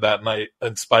represented that night,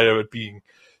 in spite of it being,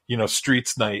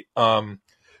 Streets night.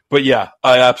 But yeah,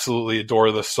 I absolutely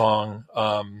adore this song.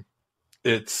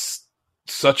 It's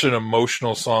such an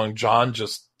emotional song. John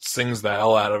just sings the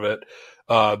hell out of it.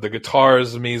 The guitar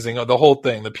is amazing. The whole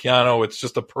thing, the piano, it's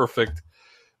just a perfect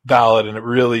ballad, and it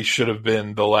really should have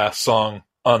been the last song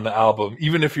on the album,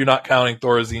 even if you're not counting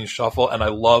Thorazine Shuffle. And I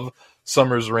love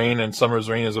Summer's Rain, and Summer's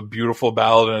Rain is a beautiful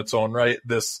ballad in its own right.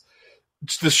 This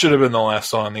should have been the last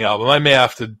song on the album. I may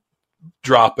have to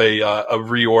drop a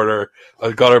reorder,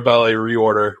 a Gutter Ballet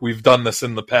reorder. We've done this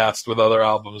in the past with other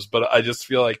albums, but I just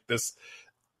feel like this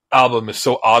album is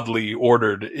so oddly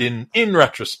ordered in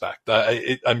retrospect.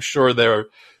 I'm sure there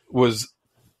was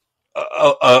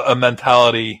a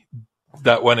mentality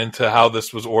that went into how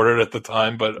this was ordered at the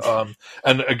time, but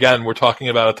and again, we're talking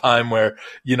about a time where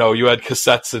you had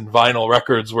cassettes and vinyl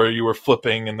records where you were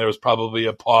flipping, and there was probably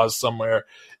a pause somewhere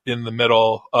in the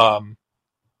middle.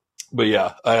 But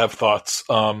yeah, I have thoughts.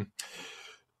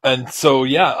 And so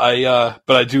yeah,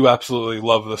 but I do absolutely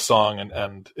love the song,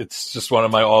 and it's just one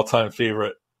of my all-time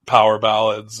favorite power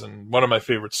ballads and one of my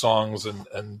favorite songs.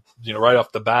 And right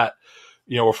off the bat,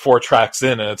 we're 4 tracks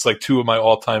in, and it's like 2 of my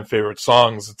all-time favorite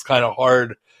songs. It's kind of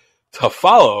hard to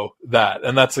follow that,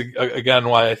 and that's again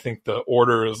why I think the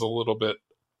order is a little bit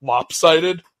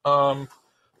lopsided. But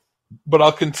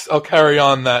I'll carry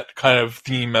on that kind of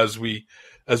theme as we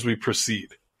proceed.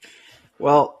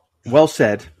 Well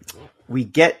said. We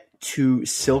get to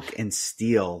Silk and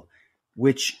Steel,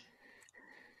 which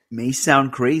may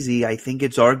sound crazy. I think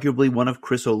it's arguably one of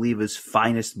Chris Oliva's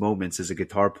finest moments as a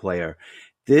guitar player.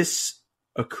 This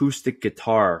acoustic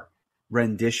guitar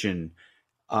rendition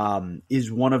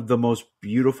is one of the most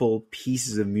beautiful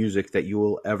pieces of music that you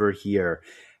will ever hear.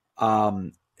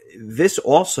 This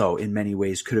also, in many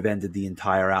ways, could have ended the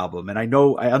entire album. And I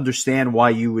understand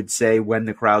why you would say When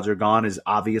the Crowds Are Gone is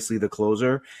obviously the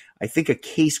closer. I think a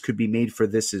case could be made for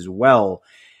this as well.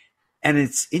 And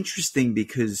it's interesting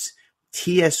because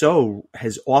TSO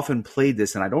has often played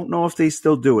this, and I don't know if they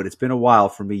still do it. It's been a while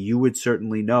for me. You would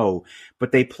certainly know.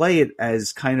 But they play it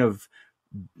as kind of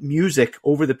music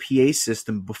over the PA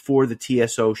system before the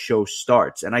TSO show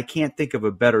starts. And I can't think of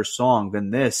a better song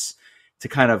than this to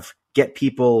kind of get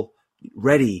people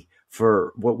ready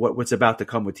for what's about to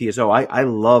come with TSO. I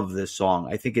love this song.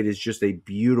 I think it is just a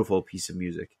beautiful piece of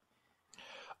music.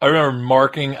 I remember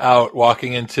marking out,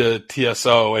 walking into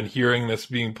TSO and hearing this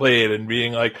being played and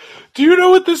being like, "Do you know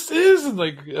what this is?" And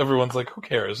like everyone's like, "Who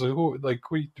cares? What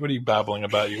are you babbling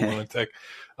about, you lunatic?"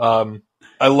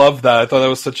 I love that. I thought that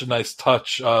was such a nice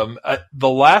touch. The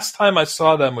last time I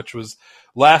saw them, which was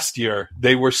last year,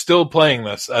 they were still playing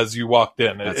this as you walked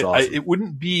in. That's awesome. It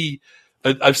wouldn't be.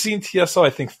 I've seen TSO,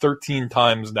 I think, 13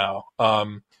 times now.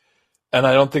 And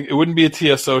I don't think it wouldn't be a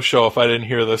TSO show if I didn't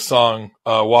hear this song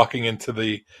walking into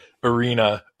the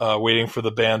arena, waiting for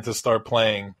the band to start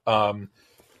playing.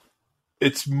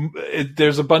 There's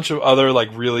a bunch of other like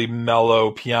really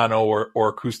mellow piano or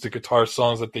acoustic guitar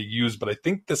songs that they use, but I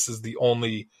think this is the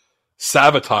only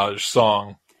Savatage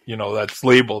song, that's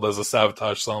labeled as a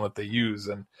Savatage song that they use.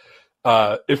 And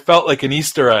it felt like an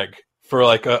Easter egg for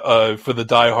like for the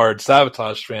diehard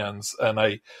Savatage fans. And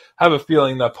I have a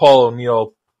feeling that Paul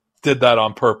O'Neill did that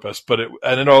on purpose, but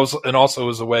it also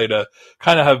was a way to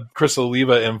kind of have Chris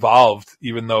Oliva involved,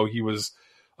 even though he was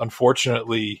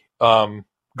unfortunately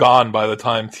gone by the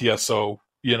time TSO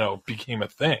became a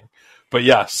thing. But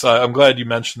yes, I'm glad you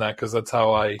mentioned that, because that's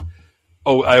how I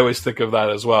always think of that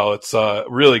as well. It's a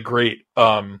really great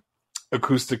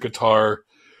acoustic guitar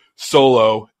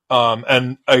solo,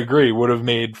 and I agree, would have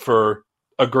made for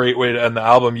a great way to end the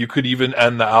album. You could even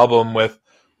end the album with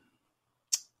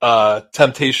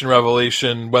Temptation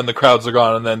Revelation, When the Crowds Are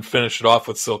Gone, and then finish it off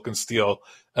with Silk and Steel.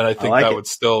 And I think that would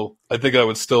still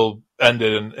end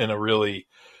it in a really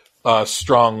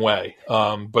strong way.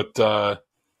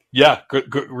 Yeah,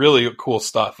 good, really cool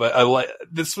stuff. I like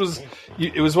this.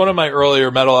 It was one of my earlier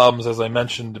metal albums, as I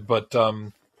mentioned, but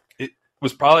it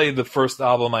was probably the first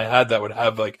album I had that would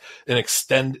have like an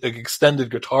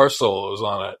extended guitar solos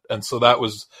on it, and so that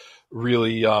was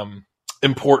really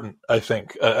important, I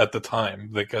think, at the time,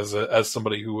 because as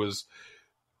somebody who was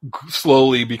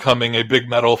slowly becoming a big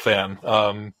metal fan,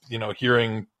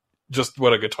 hearing just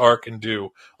what a guitar can do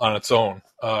on its own,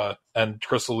 and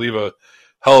Chris Oliva,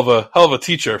 hell of a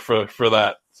teacher for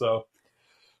that. So,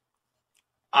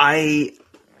 like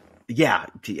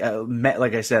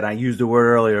I said, I used the word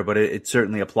earlier, but it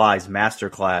certainly applies.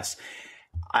 Masterclass.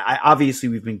 Obviously,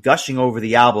 we've been gushing over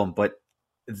the album, but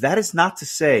that is not to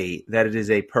say that it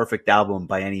is a perfect album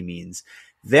by any means.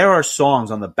 There are songs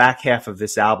on the back half of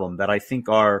this album that I think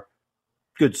are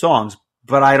good songs,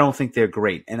 but I don't think they're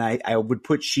great. And I would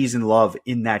put She's in Love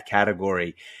in that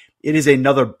category. It is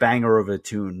another banger of a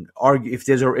tune. If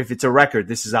it's a record,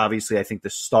 this is obviously, I think, the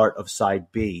start of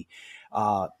side B.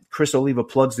 Chris Oliva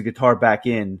plugs the guitar back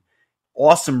in.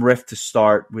 Awesome riff to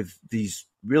start with these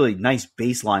really nice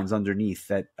bass lines underneath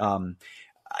that,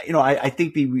 I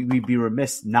think we'd be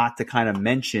remiss not to kind of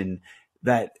mention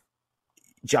that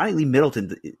Johnny Lee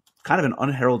Middleton, kind of an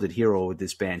unheralded hero with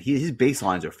this band. His bass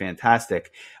lines are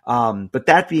fantastic. But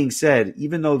that being said,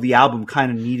 even though the album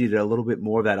kind of needed a little bit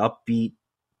more of that upbeat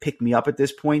pick me up at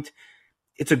this point,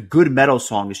 it's a good metal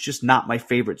song. It's just not my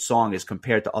favorite song as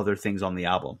compared to other things on the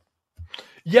album.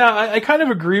 Yeah, I kind of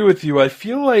agree with you. I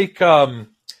feel like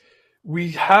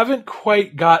we haven't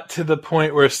quite got to the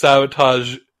point where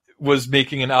Savatage was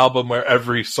making an album where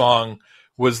every song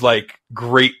was like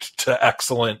great to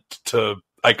excellent to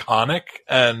iconic.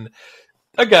 And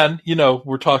again,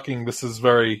 we're talking, this is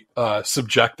very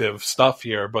subjective stuff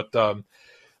here, but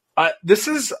this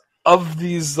is, of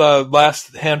these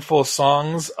last handful of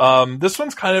songs, this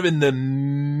one's kind of in the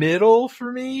middle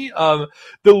for me. The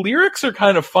lyrics are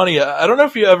kind of funny. I don't know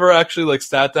if you ever actually like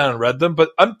sat down and read them, but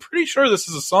I'm pretty sure this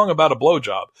is a song about a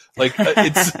blowjob. Like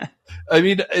it's, I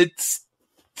mean, it's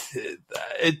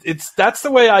that's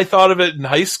the way I thought of it in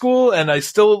high school, and I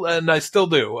still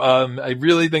do. I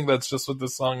really think that's just what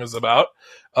this song is about.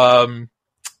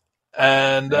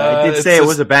 And I did say it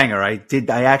was a banger. I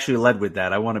actually led with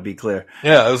that. I want to be clear.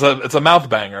 Yeah, it's a mouth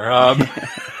banger.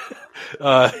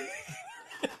 I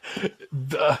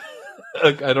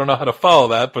don't know how to follow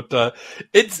that, but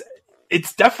it's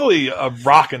definitely a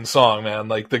rockin' song, man.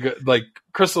 Like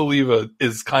Chris Oliva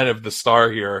is kind of the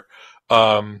star here.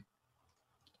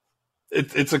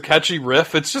 It's a catchy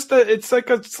riff. It's just it's like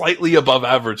a slightly above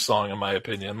average song, in my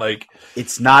opinion. Like,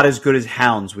 it's not as good as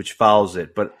Hounds, which follows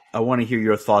it, but I want to hear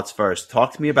your thoughts first.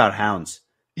 Talk to me about Hounds.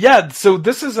 Yeah, so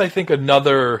this is, I think,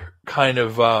 another kind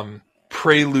of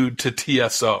prelude to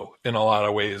TSO in a lot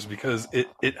of ways, because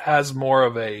it has more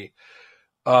of a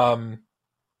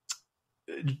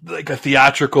like a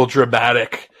theatrical,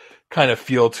 dramatic kind of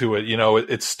feel to it.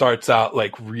 It starts out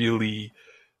like really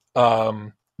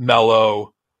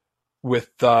mellow with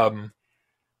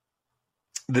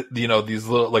these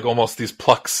little, like, almost these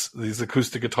plucks, these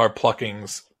acoustic guitar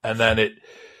pluckings, and then it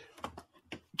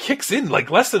kicks in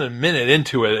like less than a minute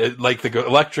into it. Like the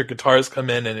electric guitars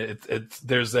come in, and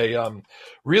there's a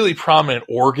really prominent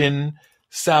organ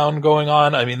sound going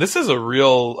on. I mean, this is a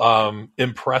real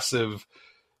impressive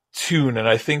tune, and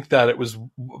I think that it was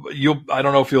I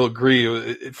don't know if you'll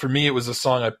agree. For me, it was a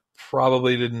song I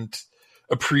probably didn't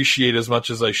appreciate as much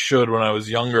as I should when I was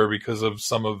younger, because of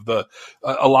some of a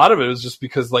lot of it was just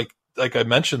because like I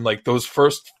mentioned, like those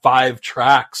first 5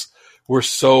 tracks were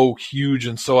so huge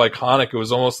and so iconic. It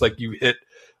was almost like you hit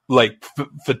like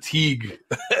fatigue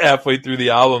halfway through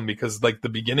the album, because like the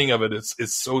beginning of it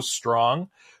is so strong.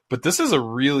 But this is a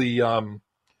really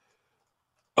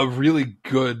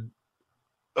good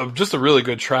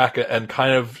track, and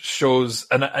kind of shows,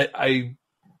 and I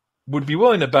would be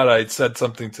willing to bet I'd said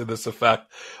something to this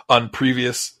effect on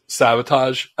previous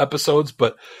Savatage episodes,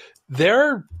 but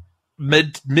their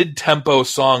mid-tempo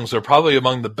songs are probably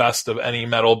among the best of any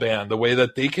metal band. The way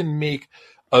that they can make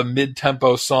a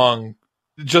mid-tempo song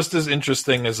just as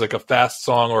interesting as like a fast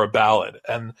song or a ballad.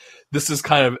 And this is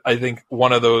kind of, I think,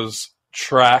 one of those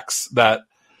tracks that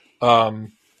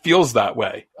feels that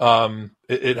way.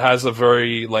 It has a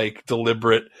very like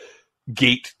deliberate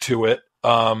gait to it.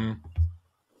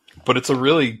 But it's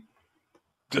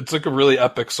like a really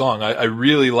epic song. I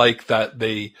really like that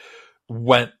they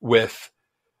went with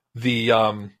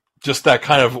the just that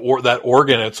kind of that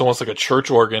organ. It's almost like a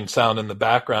church organ sound in the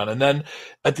background. And then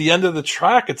at the end of the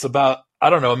track, it's about, I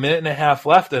don't know, a minute and a half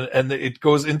left, and it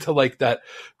goes into like that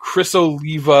Chris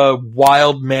Oliva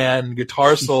wild man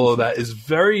guitar solo that is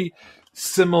very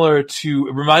similar to,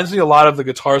 it reminds me a lot of the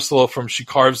guitar solo from She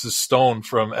Carves the Stone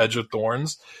from Edge of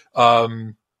Thorns,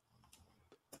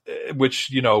 which,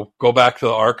 you know, go back to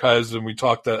the archives and we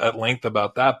talked at length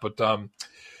about that. But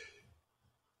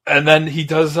and then he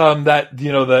does that,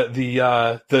 you know,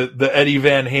 the Eddie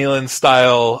Van Halen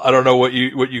style, I don't know what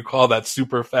you call that,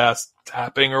 super fast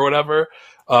tapping or whatever.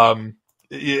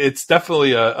 It's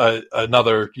definitely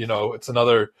another, you know, it's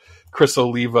another Chris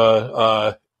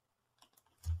Oliva.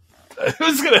 I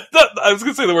was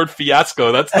gonna say the word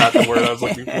fiasco. That's not the word I was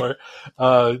looking for.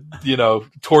 You know,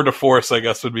 tour de force, I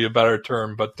guess, would be a better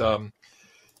term. But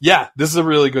yeah, this is a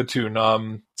really good tune.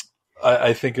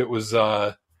 I think it was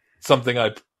something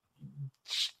I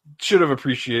should have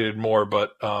appreciated more,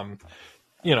 but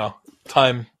you know,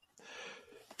 time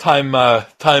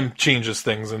changes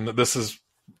things, and it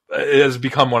has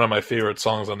become one of my favorite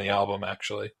songs on the album,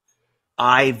 actually.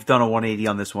 I've done a 180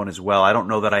 on this one as well. I don't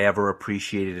know that I ever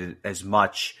appreciated it as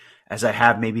much as I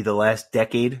have maybe the last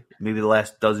decade, maybe the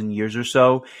last dozen years or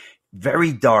so.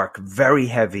 Very dark, very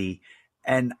heavy.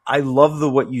 And I love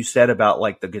what you said about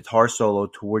like the guitar solo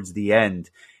towards the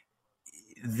end.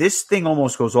 This thing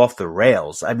almost goes off the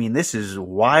rails. I mean, this is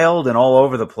wild and all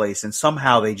over the place. And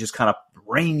somehow they just kind of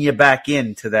rein you back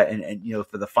into that. And you know,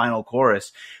 for the final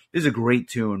chorus, this is a great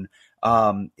tune.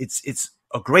 It's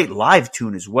a great live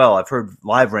tune as well. I've heard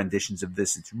live renditions of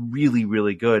this. It's really,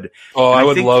 really good. Oh, I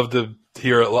would love to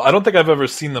hear it. I don't think I've ever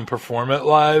seen them perform it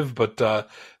live, but like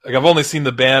I've only seen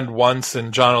the band once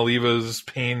and John Oliva's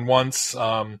Pain once.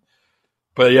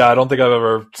 But yeah, I don't think I've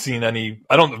ever seen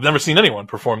I've never seen anyone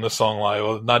perform this song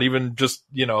live. Not even just,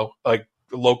 you know, like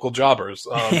local jobbers.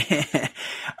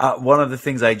 One of the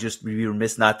things I just would be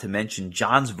remiss not to mention,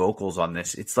 John's vocals on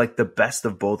this. It's like the best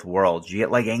of both worlds. You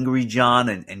get like Angry John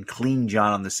and Clean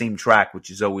John on the same track, which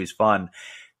is always fun.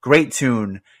 Great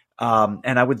tune.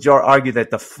 And I would argue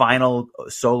that the final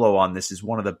solo on this is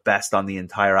one of the best on the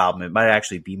entire album. It might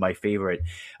actually be my favorite.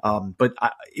 But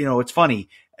you know, it's funny.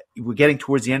 We're getting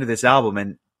towards the end of this album,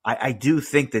 and I do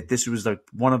think that this was like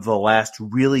one of the last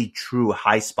really true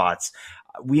high spots.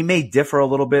 We may differ a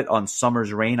little bit on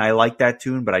Summer's Rain. I like that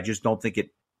tune, but I just don't think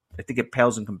I think it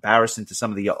pales in comparison to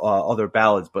some of the other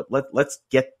ballads. But let's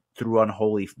get through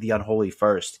the Unholy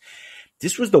first.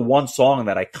 This was the one song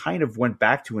that I kind of went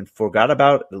back to and forgot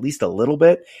about at least a little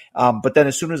bit. But then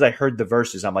as soon as I heard the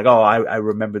verses, I'm like, oh, I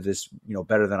remember this, you know,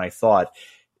 better than I thought.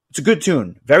 It's a good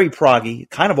tune, very proggy,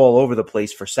 kind of all over the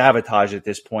place for Savatage at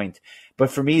this point. But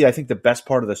for me, I think the best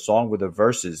part of the song were the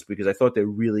verses, because I thought they're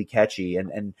really catchy.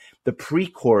 And the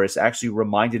pre-chorus actually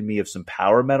reminded me of some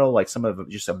power metal, like some of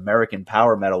just American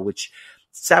power metal, which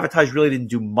Savatage really didn't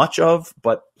do much of.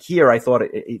 But here I thought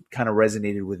it kind of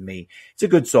resonated with me. It's a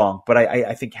good song, but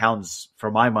I think Hounds,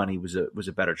 for my money, was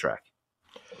a better track.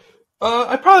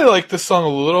 I probably like this song a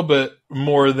little bit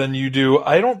more than you do.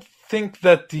 I don't think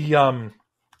the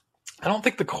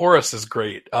chorus is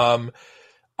great.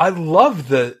 I love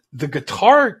the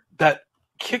guitar that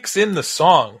kicks in the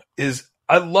song.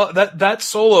 I love that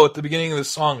solo at the beginning of the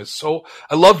song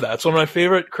I love that. It's one of my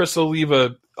favorite Chris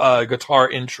Oliva guitar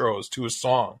intros to a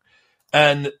song.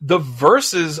 And the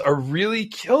verses are really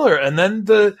killer. And then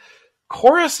the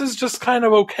chorus is just kind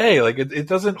of okay. Like it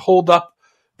doesn't hold up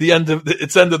end of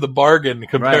the bargain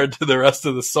compared to the rest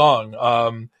of the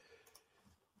song.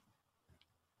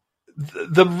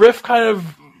 The riff kind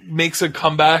of makes a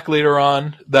comeback later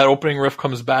on. That opening riff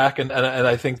comes back, and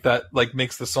I think that like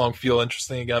makes the song feel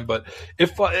interesting again. But it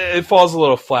falls a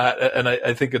little flat, and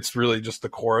I think it's really just the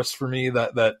chorus for me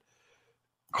that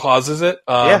causes it.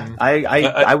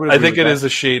 I would. I think it is a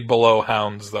shade below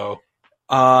Hounds, though.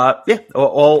 I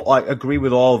agree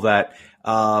with all of that.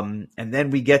 And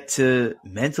then we get to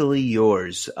Mentally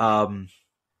Yours. You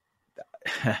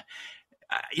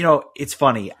know, it's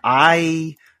funny.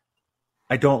 I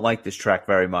don't like this track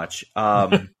very much.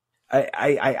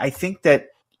 I think that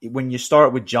when you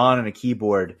start with John and a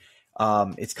keyboard,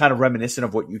 it's kind of reminiscent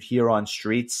of what you'd hear on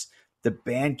Streets. The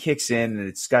band kicks in, and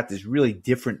it's got this really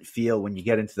different feel when you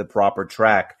get into the proper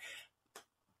track.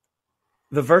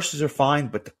 The verses are fine,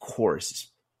 but the chorus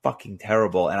is fucking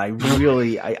terrible. And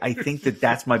I think that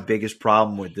that's my biggest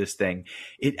problem with this thing.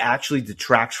 It actually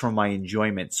detracts from my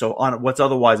enjoyment. So on what's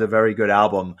otherwise a very good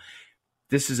album,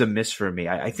 this is a miss for me.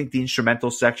 I think the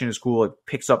instrumental section is cool. It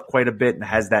picks up quite a bit and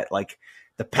has that, like,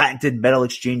 the patented Metal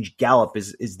Exchange gallop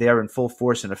is there in full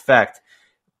force and effect,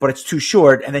 but it's too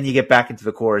short. And then you get back into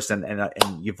the chorus and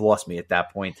you've lost me at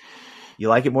that point. You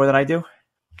like it more than I do?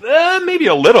 Maybe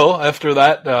a little after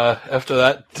that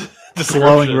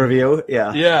glowing review.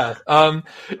 Yeah. I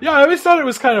always thought it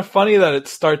was kind of funny that it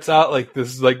starts out like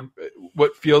this, like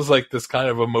what feels like this kind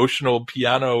of emotional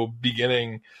piano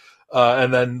beginning,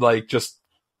 and then like just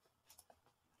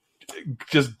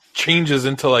changes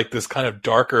into like this kind of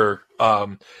darker,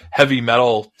 heavy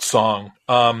metal song.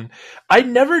 I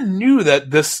never knew that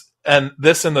this and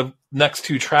the next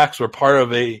two tracks were part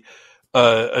of a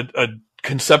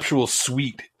conceptual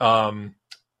suite.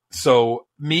 So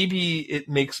maybe it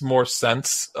makes more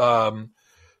sense,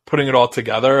 putting it all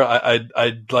together.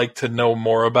 I'd like to know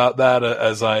more about that,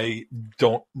 as I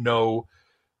don't know,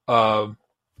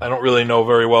 I don't really know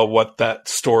very well what that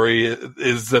story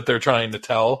is that they're trying to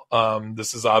tell.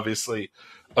 This is obviously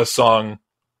a song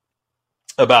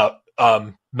about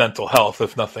mental health,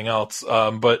 if nothing else.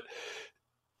 But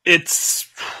it's,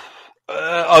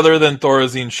 other than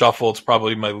Thorazine Shuffle, it's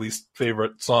probably my least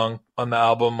favorite song on the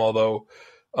album. Although,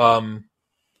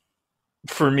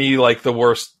 for me, like the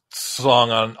worst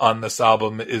song on this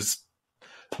album is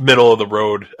middle of the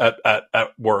road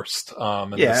at worst.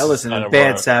 Listen,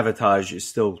 bad Savatage is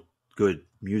still good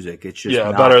music. It's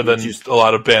just better than a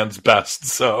lot of bands' best.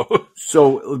 So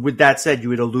with that said,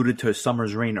 you had alluded to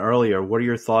Summer's Rain earlier. What are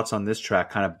your thoughts on this track,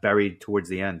 kind of buried towards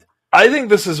the end? I think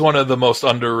this is one of the most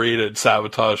underrated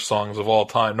Savatage songs of all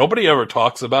time. Nobody ever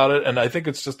talks about it, and I think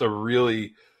it's just a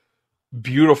really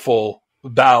beautiful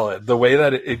ballad. The way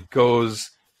that it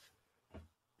goes,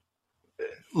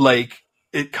 like,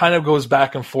 it kind of goes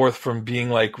back and forth from being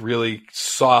like really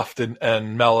soft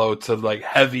and mellow to like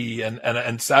heavy, and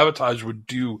Savatage would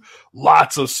do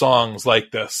lots of songs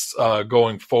like this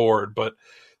going forward, but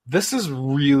this is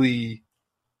really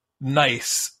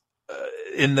nice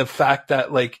in the fact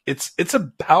that like it's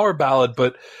a power ballad,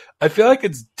 but I feel like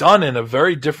it's done in a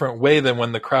very different way than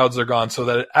When the Crowds Are Gone, so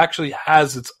that it actually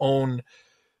has its own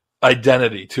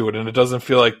identity to it, and it doesn't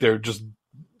feel like they're just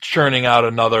churning out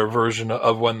another version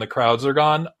of When the Crowds Are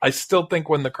Gone. I still think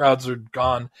When the Crowds Are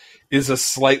Gone is a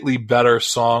slightly better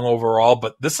song overall,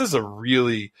 but this is a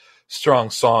really strong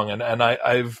song. And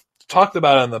I've talked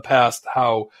about it in the past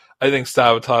how I think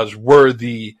Savatage were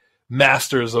the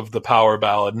masters of the power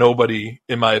ballad. Nobody,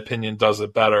 in my opinion, does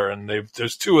it better. And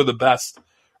there's two of the best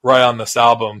right on this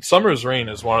album. Summer's Rain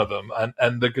is one of them.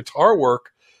 And the guitar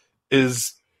work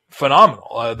is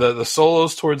phenomenal. The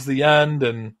solos towards the end,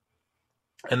 and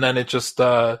then it just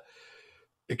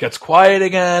it gets quiet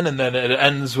again, and then it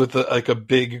ends with a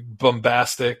big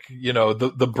bombastic,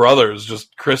 the brothers,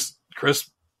 just Chris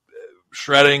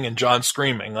shredding and John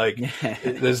screaming. Like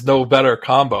there's no better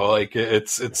combo. Like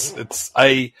it's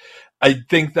I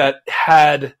think that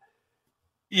had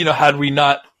we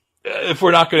not, if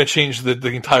we're not going to change the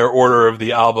entire order of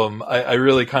the album, I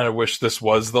really kind of wish this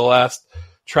was the last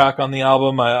track on the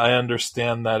album. I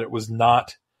understand that it was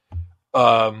not.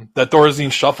 That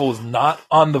Thorazine Shuffle is not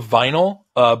on the vinyl,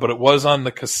 but it was on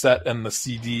the cassette and the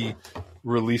CD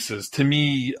releases. To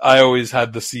me, I always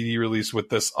had the CD release with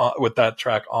that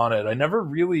track on it. I never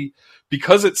really,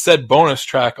 because it said bonus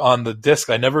track on the disc,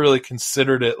 I never really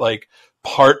considered it like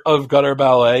part of Gutter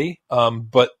Ballet.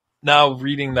 But now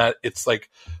reading that it's like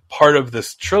part of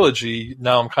this trilogy,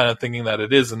 now I'm kind of thinking that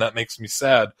it is, and that makes me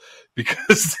sad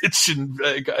because it shouldn't.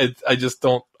 I just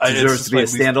don't. It deserves to be a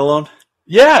standalone.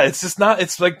 Yeah, it's just not.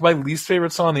 It's like my least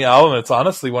favorite song on the album. It's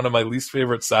honestly one of my least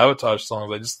favorite Savatage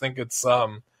songs. I just think it's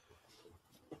kind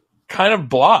of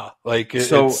blah. Like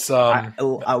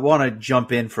I want to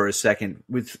jump in for a second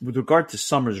with regard to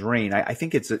Summer's Rain. I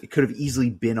think it could have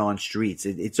easily been on Streets.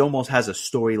 It almost has a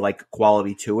story like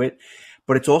quality to it,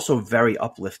 but it's also very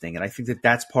uplifting, and I think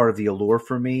that's part of the allure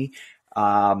for me.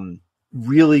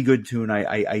 Really good tune.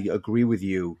 I agree with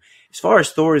you. As far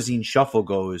as Thorazine Shuffle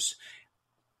goes,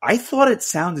 I thought it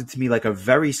sounded to me like a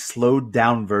very slowed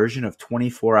down version of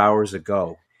 24 Hours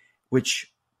Ago,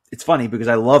 which it's funny because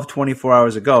I love 24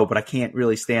 Hours Ago, but I can't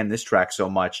really stand this track so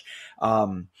much.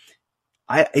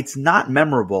 It's not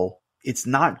memorable. It's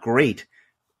not great,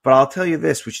 but I'll tell you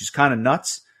this, which is kind of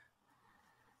nuts.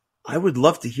 I would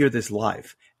love to hear this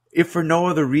live. if for no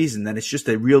other reason than it's just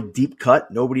a real deep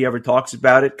cut. Nobody ever talks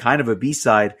about it. Kind of a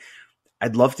B-side.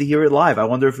 I'd love to hear it live. I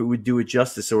wonder if it would do it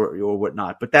justice or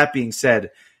whatnot. But that being said,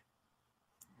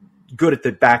 good at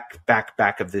the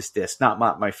back of this disc.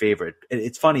 Not my favorite.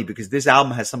 It's funny because this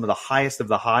album has some of the highest of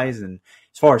the highs, and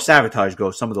as far as Savatage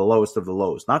goes, some of the lowest of the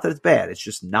lows. Not that it's bad. It's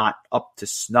just not up to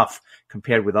snuff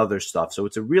compared with other stuff. So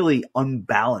it's a really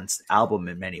unbalanced album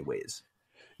in many ways.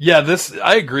 Yeah,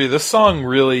 I agree. This song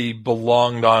really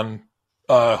belonged on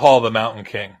Hall of the Mountain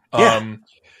King. Yeah.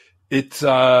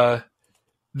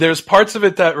 There's parts of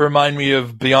it that remind me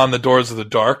of Beyond the Doors of the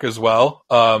Dark as well.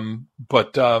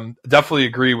 But definitely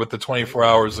agree with the 24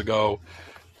 Hours Ago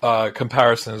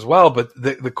comparison as well. But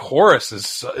the chorus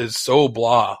is so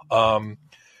blah.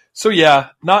 So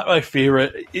yeah, not my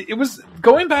favorite. It was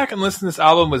going back and listening to this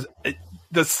album was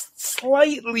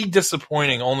slightly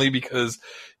disappointing only because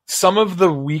some of the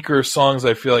weaker songs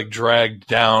I feel like dragged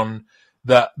down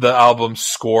the album's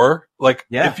score. Like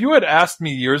if you had asked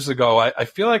me years ago, I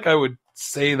feel like I would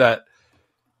say that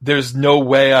there's no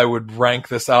way I would rank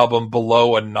this album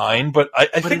below a 9, but I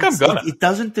think I'm gonna. It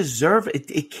doesn't deserve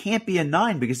it. It can't be a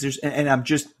 9 because there's, and I'm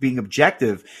just being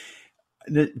objective.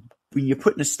 When you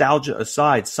put nostalgia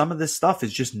aside, some of this stuff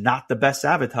is just not the best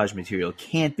Savatage material. It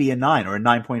can't be a 9 or a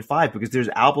 9.5 because there's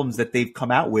albums that they've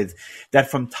come out with that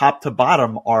from top to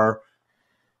bottom are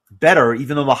better,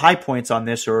 even though the high points on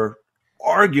this are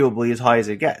arguably as high as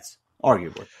it gets.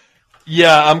 Arguably.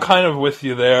 Yeah, I'm kind of with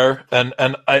you there, and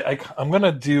I'm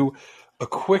gonna do a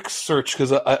quick search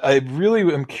because I really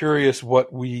am curious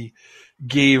what we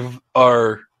gave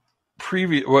our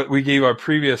previous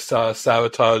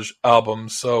Savatage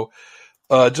albums. So,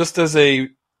 just as a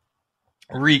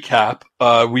recap,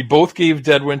 we both gave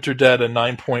Dead Winter Dead a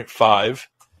 9.5.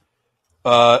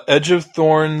 Edge of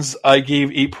Thorns, I gave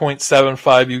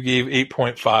 8.75. You gave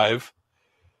 8.5.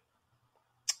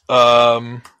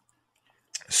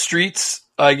 Streets,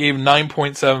 I gave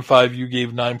 9.75, you gave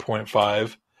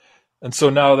 9.5. And so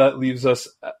now that leaves us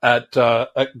at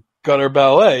Gutter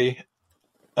Ballet.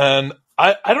 And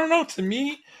I don't know, to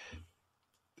me,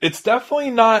 it's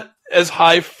definitely not as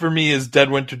high for me as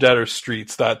Dead Winter Dead or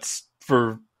Streets. That's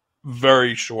for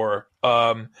very sure.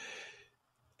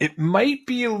 It might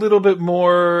be a little bit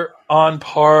more on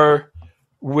par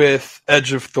with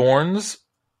Edge of Thorns.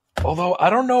 Although, I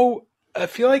don't know, I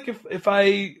feel like if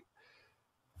I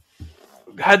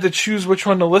had to choose which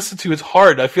one to listen to, it's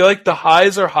hard. I feel like the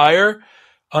highs are higher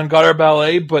on Gutter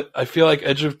Ballet, but I feel like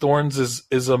Edge of Thorns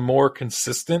is a more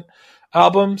consistent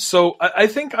album. So I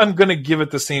think I'm going to give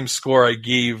it the same score I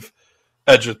gave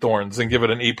Edge of Thorns and give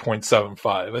it an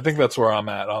 8.75. I think that's where I'm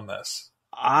at on this.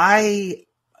 I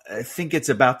think it's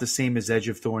about the same as Edge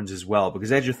of Thorns as well,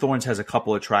 because Edge of Thorns has a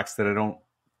couple of tracks that I don't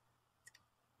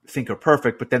think are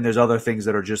perfect, but then there's other things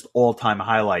that are just all-time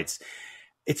highlights.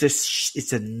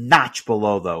 It's a notch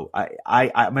below, though.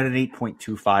 I'm at an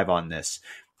 8.25 on this.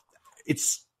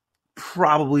 It's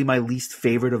probably my least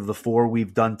favorite of the 4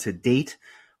 we've done to date,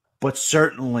 but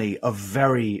certainly a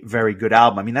very, very good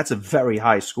album. I mean, that's a very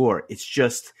high score. It's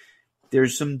just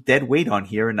there's some dead weight on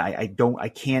here, and I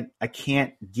can't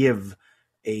give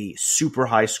a super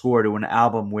high score to an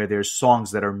album where there's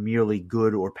songs that are merely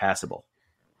good or passable.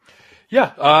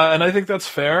 Yeah, and I think that's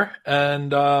fair.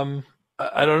 And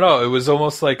I don't know. It was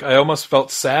almost like I almost felt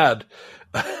sad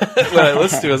when I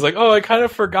listened to it. I was like, oh, I kind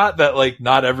of forgot that like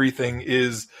not everything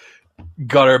is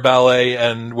Gutter Ballet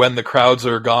and When the Crowds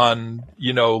Are Gone,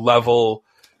 level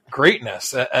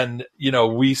greatness. And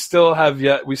we still have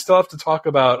to talk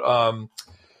about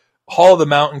Hall of the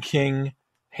Mountain King,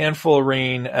 Handful of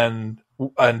Rain, and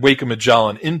Wake of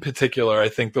Magellan in particular. I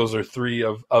think those are 3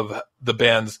 of the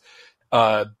band's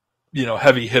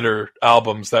heavy hitter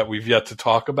albums that we've yet to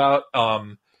talk about.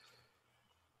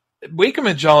 Wake of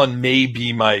Magellan may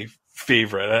be my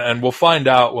favorite, and we'll find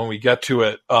out when we get to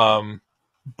it.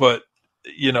 But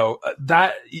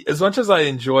that, as much as I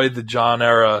enjoyed the John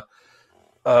era,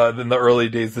 in the early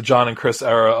days, the John and Chris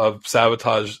era of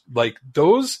Savatage, like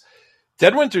those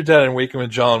Dead Winter Dead and Wake of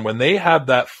Magellan, when they have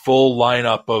that full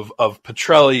lineup of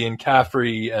Petrelli and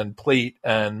Caffrey and Plate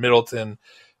and Middleton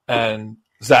and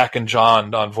Zach and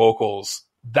John on vocals,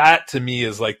 that to me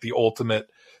is like the ultimate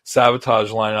Savatage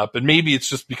lineup. And maybe it's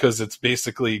just because it's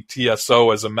basically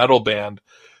TSO as a metal band,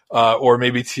 or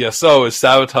maybe TSO is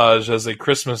Savatage as a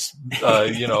Christmas,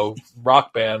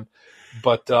 rock band.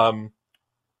 But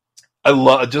I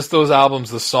love just those albums.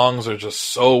 The songs are just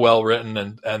so well written,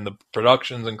 and the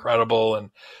production's incredible.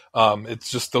 And it's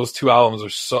just those 2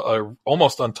 albums are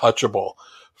almost untouchable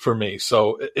for me.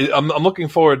 So I'm looking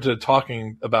forward to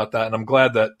talking about that, and I'm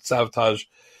glad that Savatage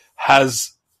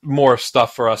has more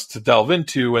stuff for us to delve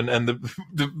into, and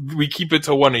we keep it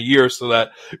to one a year so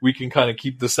that we can kind of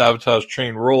keep the Savatage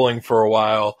train rolling for a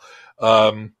while.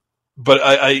 But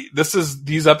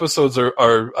these episodes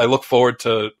are I look forward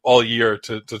to all year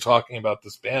to talking about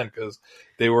this band, because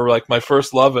they were like my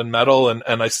first love in metal,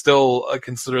 and I still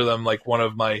consider them like one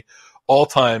of my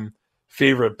all-time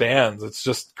favorite bands. It's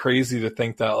just crazy to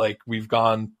think that like we've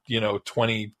gone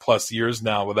 20 plus years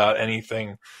now without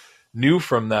anything new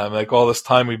from them. Like all this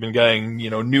time we've been getting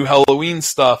new Halloween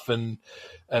stuff and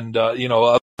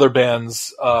other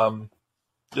bands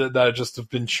that just have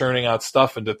been churning out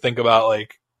stuff, and to think about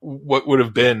like what would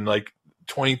have been like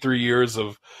 23 years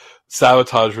of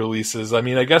Savatage releases. I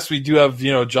mean, I guess we do have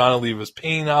John Oliva's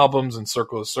Pain albums and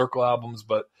Circle to Circle albums,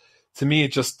 but to me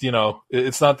it just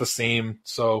it's not the same.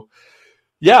 So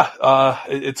yeah,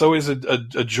 it's always a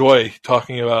joy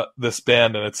talking about this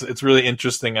band, and it's really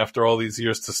interesting after all these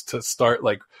years to start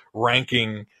like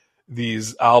ranking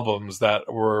these albums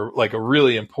that were like a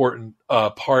really important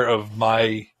part of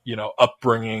my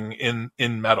upbringing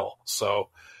in metal. So,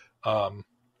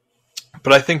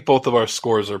 but I think both of our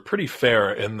scores are pretty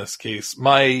fair in this case.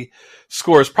 My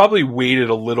score is probably weighted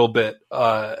a little bit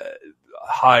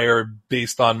higher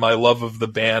based on my love of the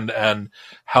band and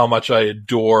how much I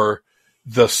adore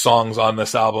the songs on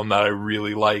this album that I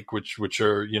really like, which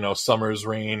are Summer's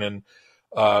Rain and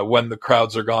When the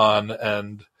Crowds Are Gone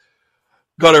and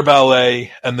Gutter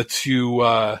Ballet, and the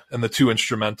two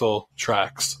instrumental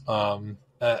tracks.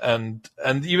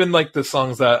 And even like the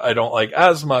songs that I don't like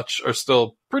as much are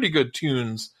still pretty good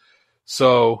tunes.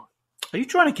 So, are you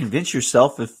trying to convince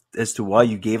yourself as to why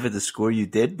you gave it the score you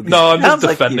did? Because no, I'm just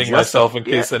defending myself in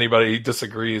case anybody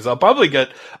disagrees. I'm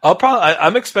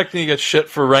expecting to get shit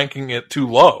for ranking it too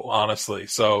low, honestly.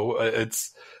 So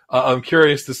I'm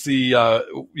curious to see,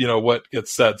 what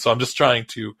gets said. So I'm just trying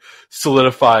to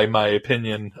solidify my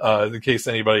opinion, in case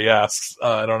anybody asks.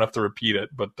 I don't have to repeat it,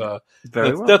 but,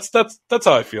 that's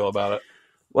how I feel about it.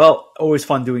 Well, always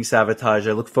fun doing Savatage.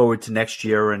 I look forward to next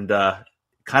year, and,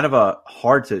 kind of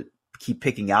hard to keep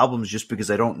picking albums just because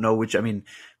I don't know which. I mean,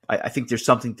 I think there's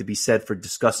something to be said for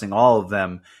discussing all of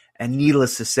them. And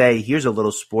needless to say, here's a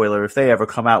little spoiler. If they ever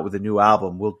come out with a new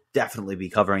album, we'll definitely be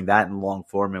covering that in long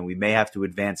form, and we may have to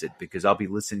advance it because I'll be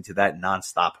listening to that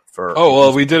nonstop for. Oh,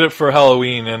 well, we did it for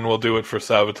Halloween, and we'll do it for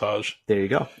Savatage. There you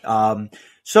go.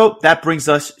 So that brings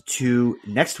us to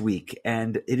next week,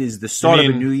 and it is the start of a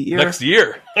new year. Next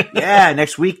year. Yeah,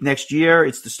 next week, next year.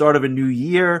 It's the start of a new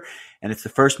year, and it's the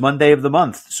first Monday of the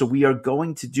month. So we are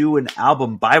going to do an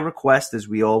album by request, as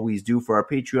we always do for our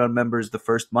Patreon members, the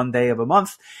first Monday of a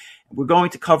month. We're going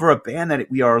to cover a band that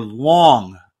we are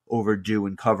long overdue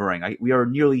in covering. We are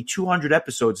nearly 200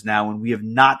 episodes now, and we have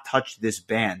not touched this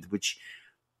band, which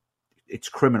it's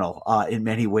criminal in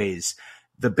many ways.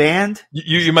 The band,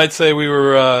 you might say we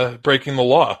were breaking the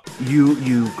law.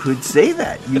 You could say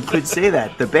that. You could say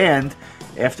that. The band,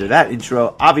 after that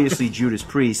intro, obviously Judas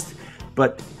Priest,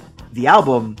 but the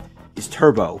album is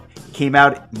Turbo. It came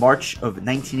out March of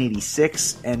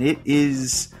 1986, and it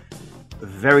is a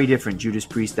very different Judas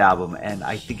Priest album, and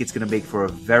I think it's going to make for a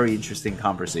very interesting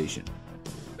conversation.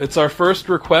 It's our first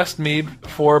request made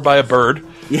for by a bird.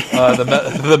 Yeah.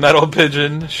 The metal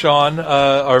pigeon, Sean,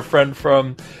 our friend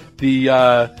from the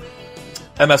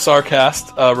MSR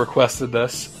cast, requested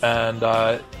this, and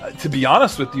to be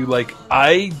honest with you, like,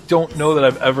 I don't know that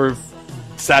I've ever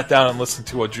sat down and listened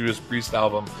to a Judas Priest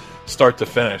album start to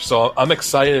finish. So I'm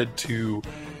excited to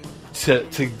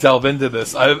delve into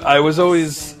this. I was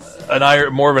always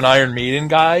more of an Iron Maiden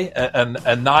guy,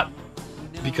 and not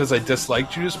because I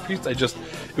dislike Judas Priest.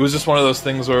 It was just one of those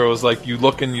things where it was like you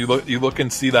look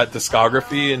and see that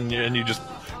discography, and you just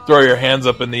throw your hands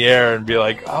up in the air and be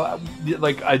like, oh,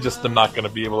 like I just am not going to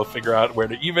be able to figure out where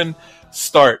to even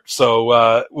start.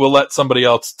 So we'll let somebody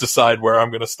else decide where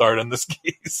I'm going to start in this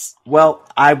case. Well,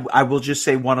 I will just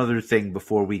say one other thing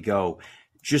before we go.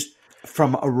 Just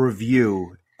from a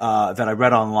review that I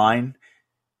read online,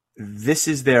 this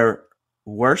is their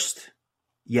worst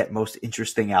yet most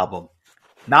interesting album.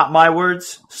 Not my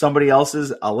words, somebody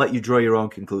else's. I'll let you draw your own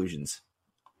conclusions.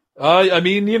 I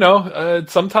mean,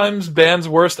 sometimes bands'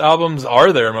 worst albums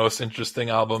are their most interesting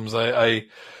albums. I'm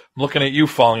looking at you,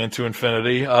 Falling Into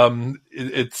Infinity. And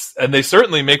they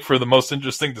certainly make for the most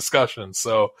interesting discussions.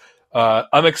 So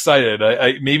I'm excited.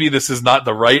 Maybe this is not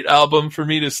the right album for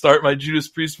me to start my Judas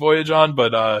Priest voyage on,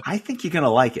 but I think you're gonna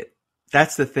like it.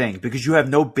 That's the thing, because you have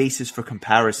no basis for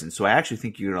comparison. So I actually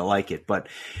think you're going to like it. But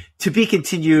to be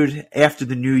continued after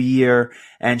the new year,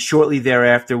 and shortly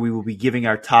thereafter, we will be giving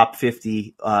our top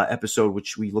 50 episode,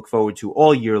 which we look forward to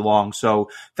all year long. So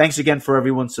thanks again for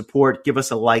everyone's support. Give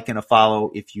us a like and a follow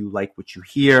if you like what you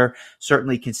hear.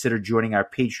 Certainly consider joining our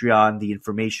Patreon. The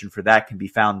information for that can be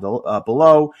found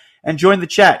below. And join the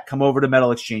chat. Come over to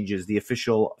Metal Exchanges, the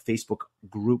official Facebook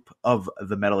group of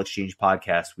the Metal Exchange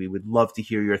podcast. We would love to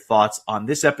hear your thoughts on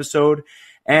this episode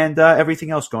and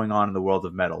everything else going on in the world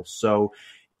of metal. So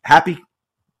happy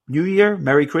New Year,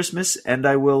 Merry Christmas, and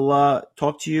I will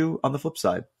talk to you on the flip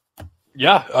side.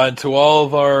 Yeah, and to all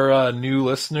of our new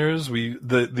listeners,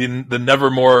 the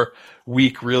Nevermore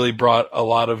week really brought a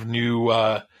lot of new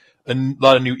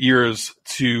ears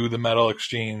to the Metal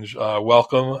Exchange.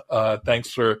 Welcome.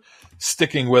 Thanks for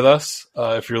sticking with us.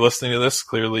 If you're listening to this,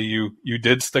 clearly you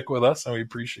did stick with us, and we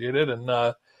appreciate it.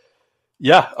 And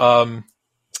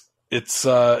it's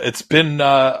been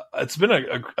a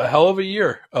hell of a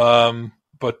year.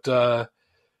 But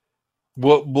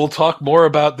we'll talk more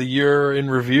about the year in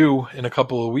review in a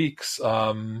couple of weeks.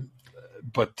 I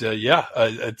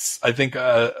think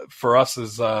for us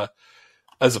as a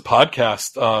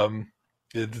podcast,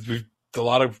 we did a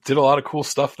lot of cool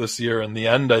stuff this year. In the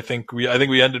end, I think we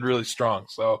ended really strong.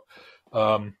 So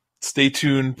stay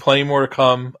tuned, plenty more to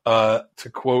come. To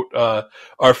quote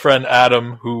our friend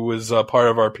Adam, who was part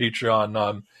of our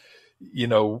Patreon,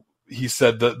 he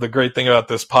said that the great thing about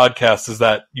this podcast is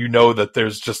that that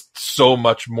there's just so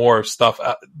much more stuff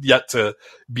yet to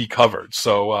be covered.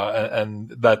 So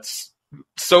and that's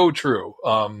so true.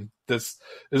 This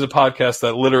is a podcast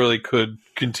that literally could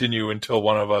continue until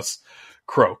one of us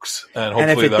croaks, and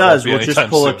hopefully, and if it that does, won't be we'll just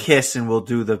pull soon. a kiss and we'll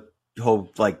do the whole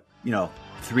 3D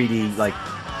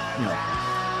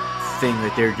thing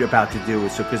that they're about to do.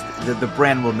 So because the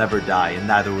brand will never die, and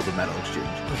neither will the Metal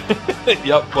Exchange.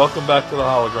 Yep. Welcome back to the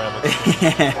hologram.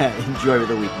 Enjoy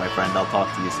the week, my friend. I'll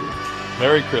talk to you soon.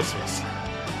 Merry Christmas.